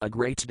Ramadasa, a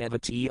great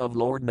devotee of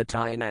Lord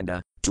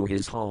Nityananda, to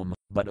his home,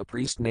 but a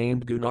priest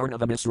named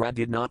Gunarnava Misra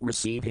did not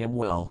receive him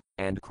well,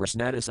 and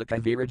Krishnadasa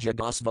Kaviraja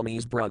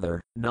Goswami's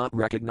brother, not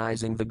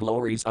recognizing the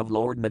glories of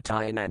Lord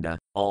Nityananda,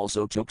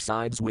 also took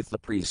sides with the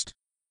priest.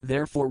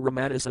 Therefore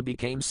Ramadasa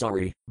became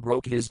sorry,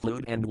 broke his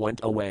flute and went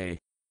away.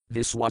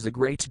 This was a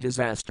great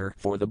disaster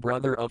for the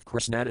brother of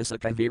Krishnadasa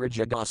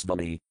Kaviraja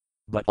Goswami.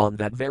 But on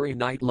that very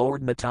night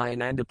Lord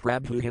Nityananda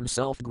Prabhu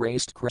himself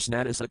graced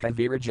Krishnadasa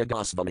Kaviraja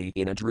Goswami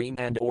in a dream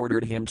and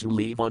ordered him to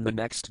leave on the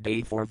next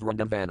day for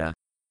Vrindavana.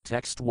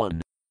 Text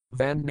 1.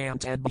 Vandam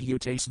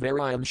tadbhutes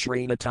varayam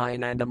Shri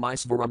Nityananda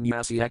Misvaram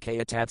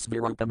Yasyakayatats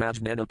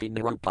Virupamajnanapi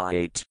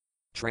Nirupayate.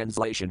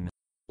 Translation.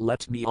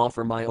 Let me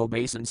offer my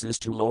obeisances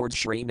to Lord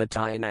Sri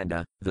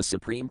Nityananda, the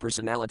Supreme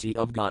Personality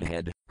of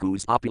Godhead,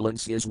 whose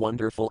opulence is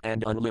wonderful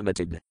and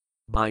unlimited.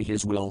 By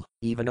his will,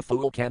 even a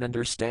fool can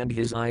understand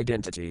his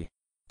identity.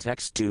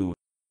 Text 2.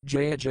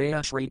 Jaya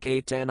Jaya Shri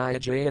Caitanya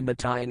Jaya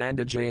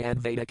Nityananda Jaya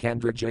Advaita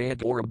Kandra Jaya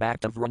Gaura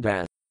Bhakta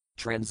Vrinda.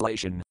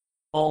 Translation.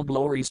 All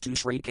glories to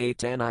Sri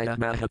Caitanya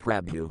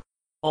Mahaprabhu.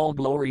 All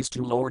glories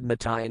to Lord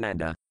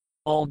Nityananda.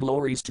 All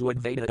glories to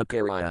Advaita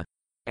Acharya.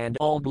 And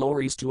all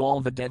glories to all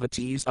the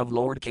devotees of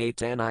Lord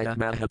Caitanya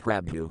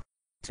Mahaprabhu.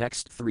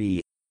 Text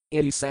 3.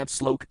 Idisat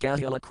slok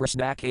kahila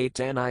Krishna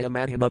Caitanya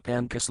Madhima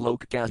Panka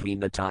slok kahi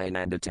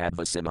Nityananda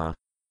Tadvasima.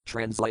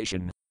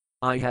 Translation.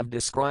 I have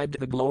described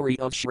the glory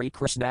of Sri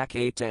Krishna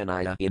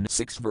Caitanya in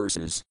 6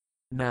 verses.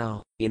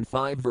 Now, in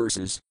 5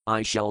 verses,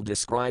 I shall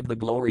describe the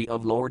glory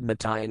of Lord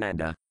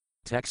Nityananda.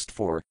 Text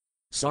 4.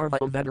 Sarva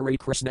Vedari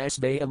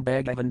Krishnasvayam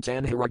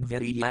Bhagavantan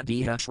Hiragvedi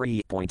Yadiha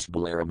Shri.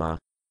 Balarama.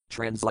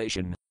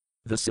 Translation.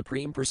 The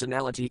Supreme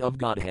Personality of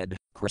Godhead,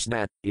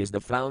 Krishna, is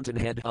the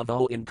fountainhead of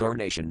all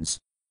incarnations.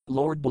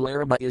 Lord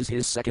Balarama is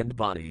his second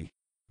body.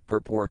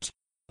 Purport.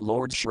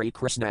 Lord Sri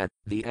Krishna,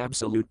 the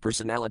Absolute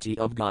Personality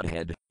of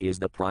Godhead, is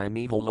the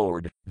primeval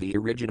Lord, the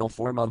original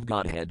form of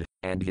Godhead,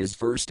 and his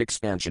first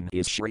expansion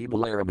is Sri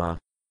Balarama.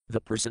 The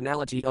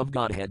Personality of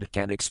Godhead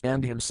can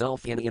expand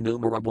himself in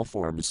innumerable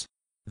forms.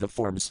 The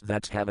forms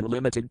that have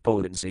unlimited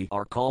potency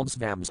are called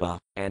svamsa,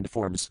 and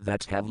forms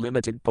that have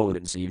limited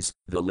potencies,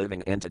 the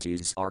living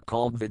entities, are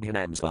called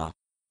vidhanamsa.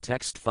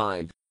 Text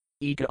 5.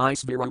 Eka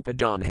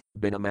Isvirupadana,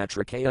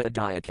 Binamatrikaya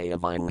Adayakaya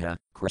Vilaha,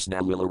 Krishna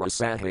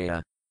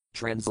Lilarasahaya.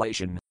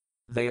 Translation.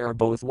 They are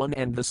both one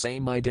and the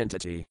same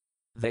identity.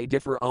 They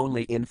differ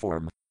only in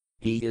form.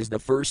 He is the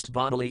first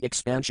bodily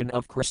expansion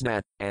of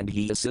Krishna, and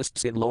he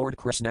assists in Lord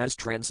Krishna's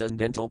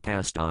transcendental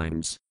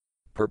pastimes.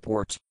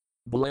 Purport.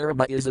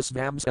 Balarama is a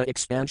svamsa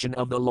expansion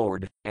of the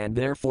Lord, and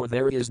therefore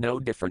there is no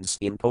difference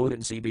in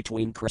potency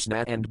between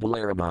Krishna and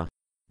Balarama.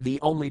 The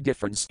only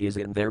difference is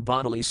in their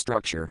bodily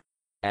structure.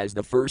 As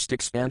the first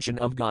expansion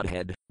of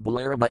Godhead,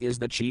 Balarama is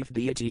the chief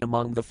deity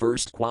among the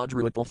first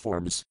quadruple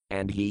forms,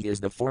 and he is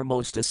the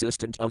foremost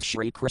assistant of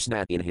Sri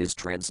Krishna in his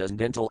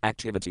transcendental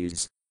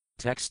activities.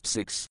 Text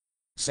 6.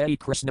 Sai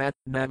Krishna,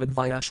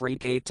 Navadvaya Sri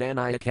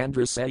Caitanya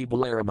Kandra Sai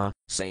Balarama,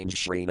 Sanj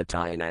Sri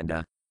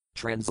Nityananda.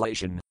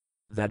 Translation.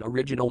 That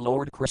original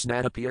Lord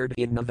Krishna appeared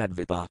in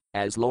Navadvipa,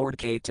 as Lord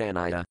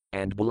Caitanya,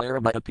 and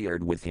Balarama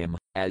appeared with him,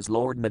 as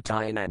Lord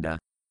Nityananda.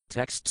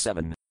 Text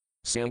 7.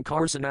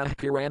 Sankarsanah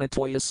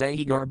Kiranatoya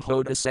Sahi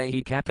Garbhoda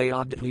Sahi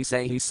Kapayagdhi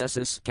Sahi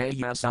Sesis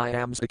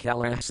Kahyasayam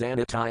Sakalah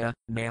Sanataya,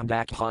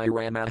 Namdakhai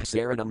Ramah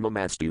Saranam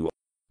Mamastu.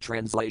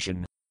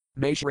 Translation.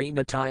 May Sri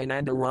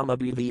Nityananda Rama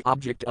be the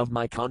object of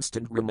my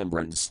constant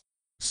remembrance.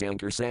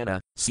 Sankarsana,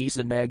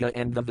 Sisanaga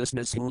and the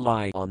Visnas who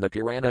lie on the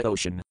Purana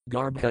ocean,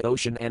 Garbha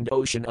ocean and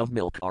ocean of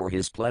milk are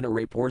his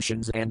plenary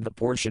portions and the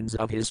portions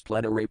of his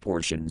plenary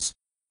portions.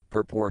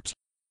 Purport.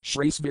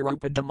 Sri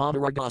Svirupa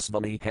Damodara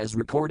Goswami has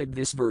recorded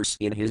this verse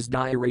in his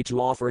diary to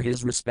offer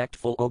his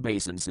respectful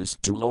obeisances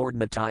to Lord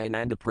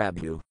Nityananda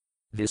Prabhu.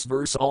 This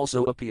verse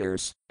also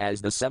appears as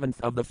the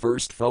 7th of the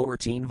first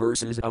 14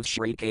 verses of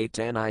Sri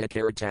Caitanya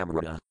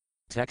Charitamrita.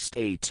 Text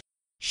 8.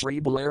 Sri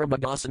Balarama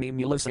Goswami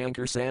Mula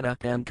Sankarsana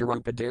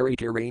Pankarupadari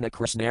Karina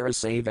Krishnara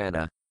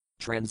Savana.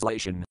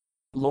 Translation.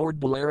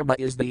 Lord Balarama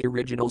is the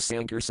original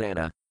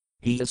Sankarsana.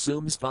 He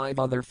assumes 5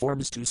 other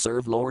forms to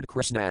serve Lord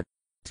Krishna.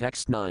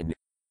 Text 9.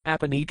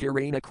 Apani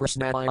Karina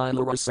Krishna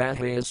Ilara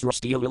Sahaya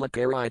Srasti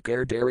Lilakari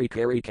Kardari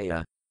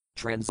Karikaya.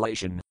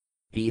 Translation.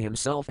 He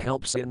himself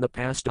helps in the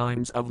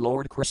pastimes of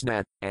Lord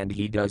Krishna, and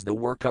he does the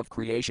work of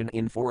creation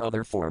in 4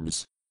 other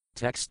forms.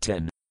 Text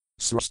 10.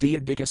 Srasti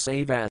Adhika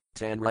Seva,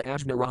 Tanra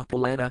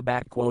Ajnarapalana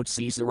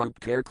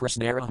Caesarupkar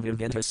Krishnara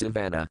Vivinta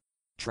Savana.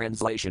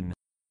 Translation.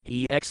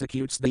 He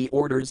executes the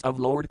orders of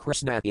Lord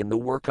Krishna in the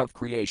work of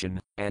creation,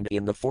 and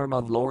in the form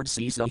of Lord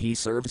Sisa he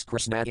serves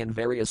Krishna in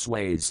various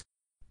ways.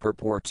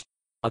 Purport.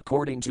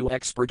 According to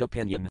expert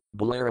opinion,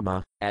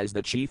 Balarama, as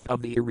the chief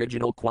of the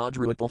original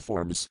quadruple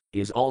forms,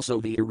 is also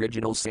the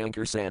original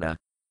Sankarsana.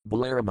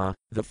 Balarama,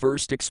 the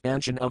first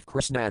expansion of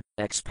Krishna,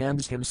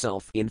 expands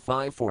himself in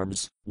 5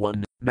 forms: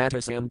 1.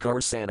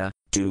 Matasamkarsana,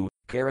 2.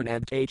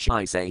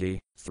 Karanadkachisati,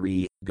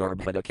 3.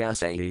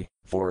 Garbhodakasati,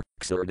 4.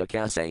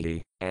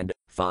 Ksurdakasati, and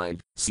 5.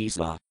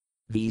 Sisa.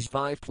 These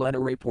 5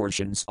 plenary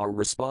portions are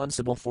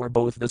responsible for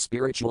both the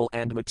spiritual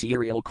and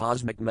material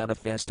cosmic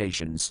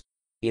manifestations.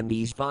 In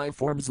these 5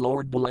 forms,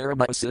 Lord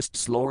Balarama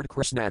assists Lord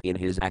Krishna in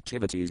his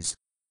activities.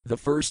 The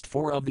first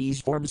 4 of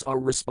these forms are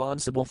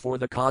responsible for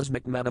the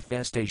cosmic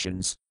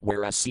manifestations,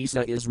 whereas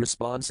Sisa is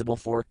responsible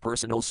for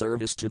personal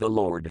service to the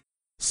Lord.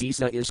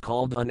 Sisa is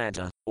called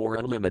Ananta, or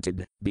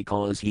unlimited,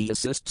 because he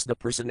assists the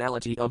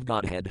personality of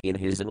Godhead in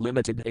his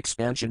unlimited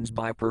expansions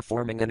by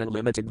performing an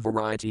unlimited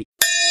variety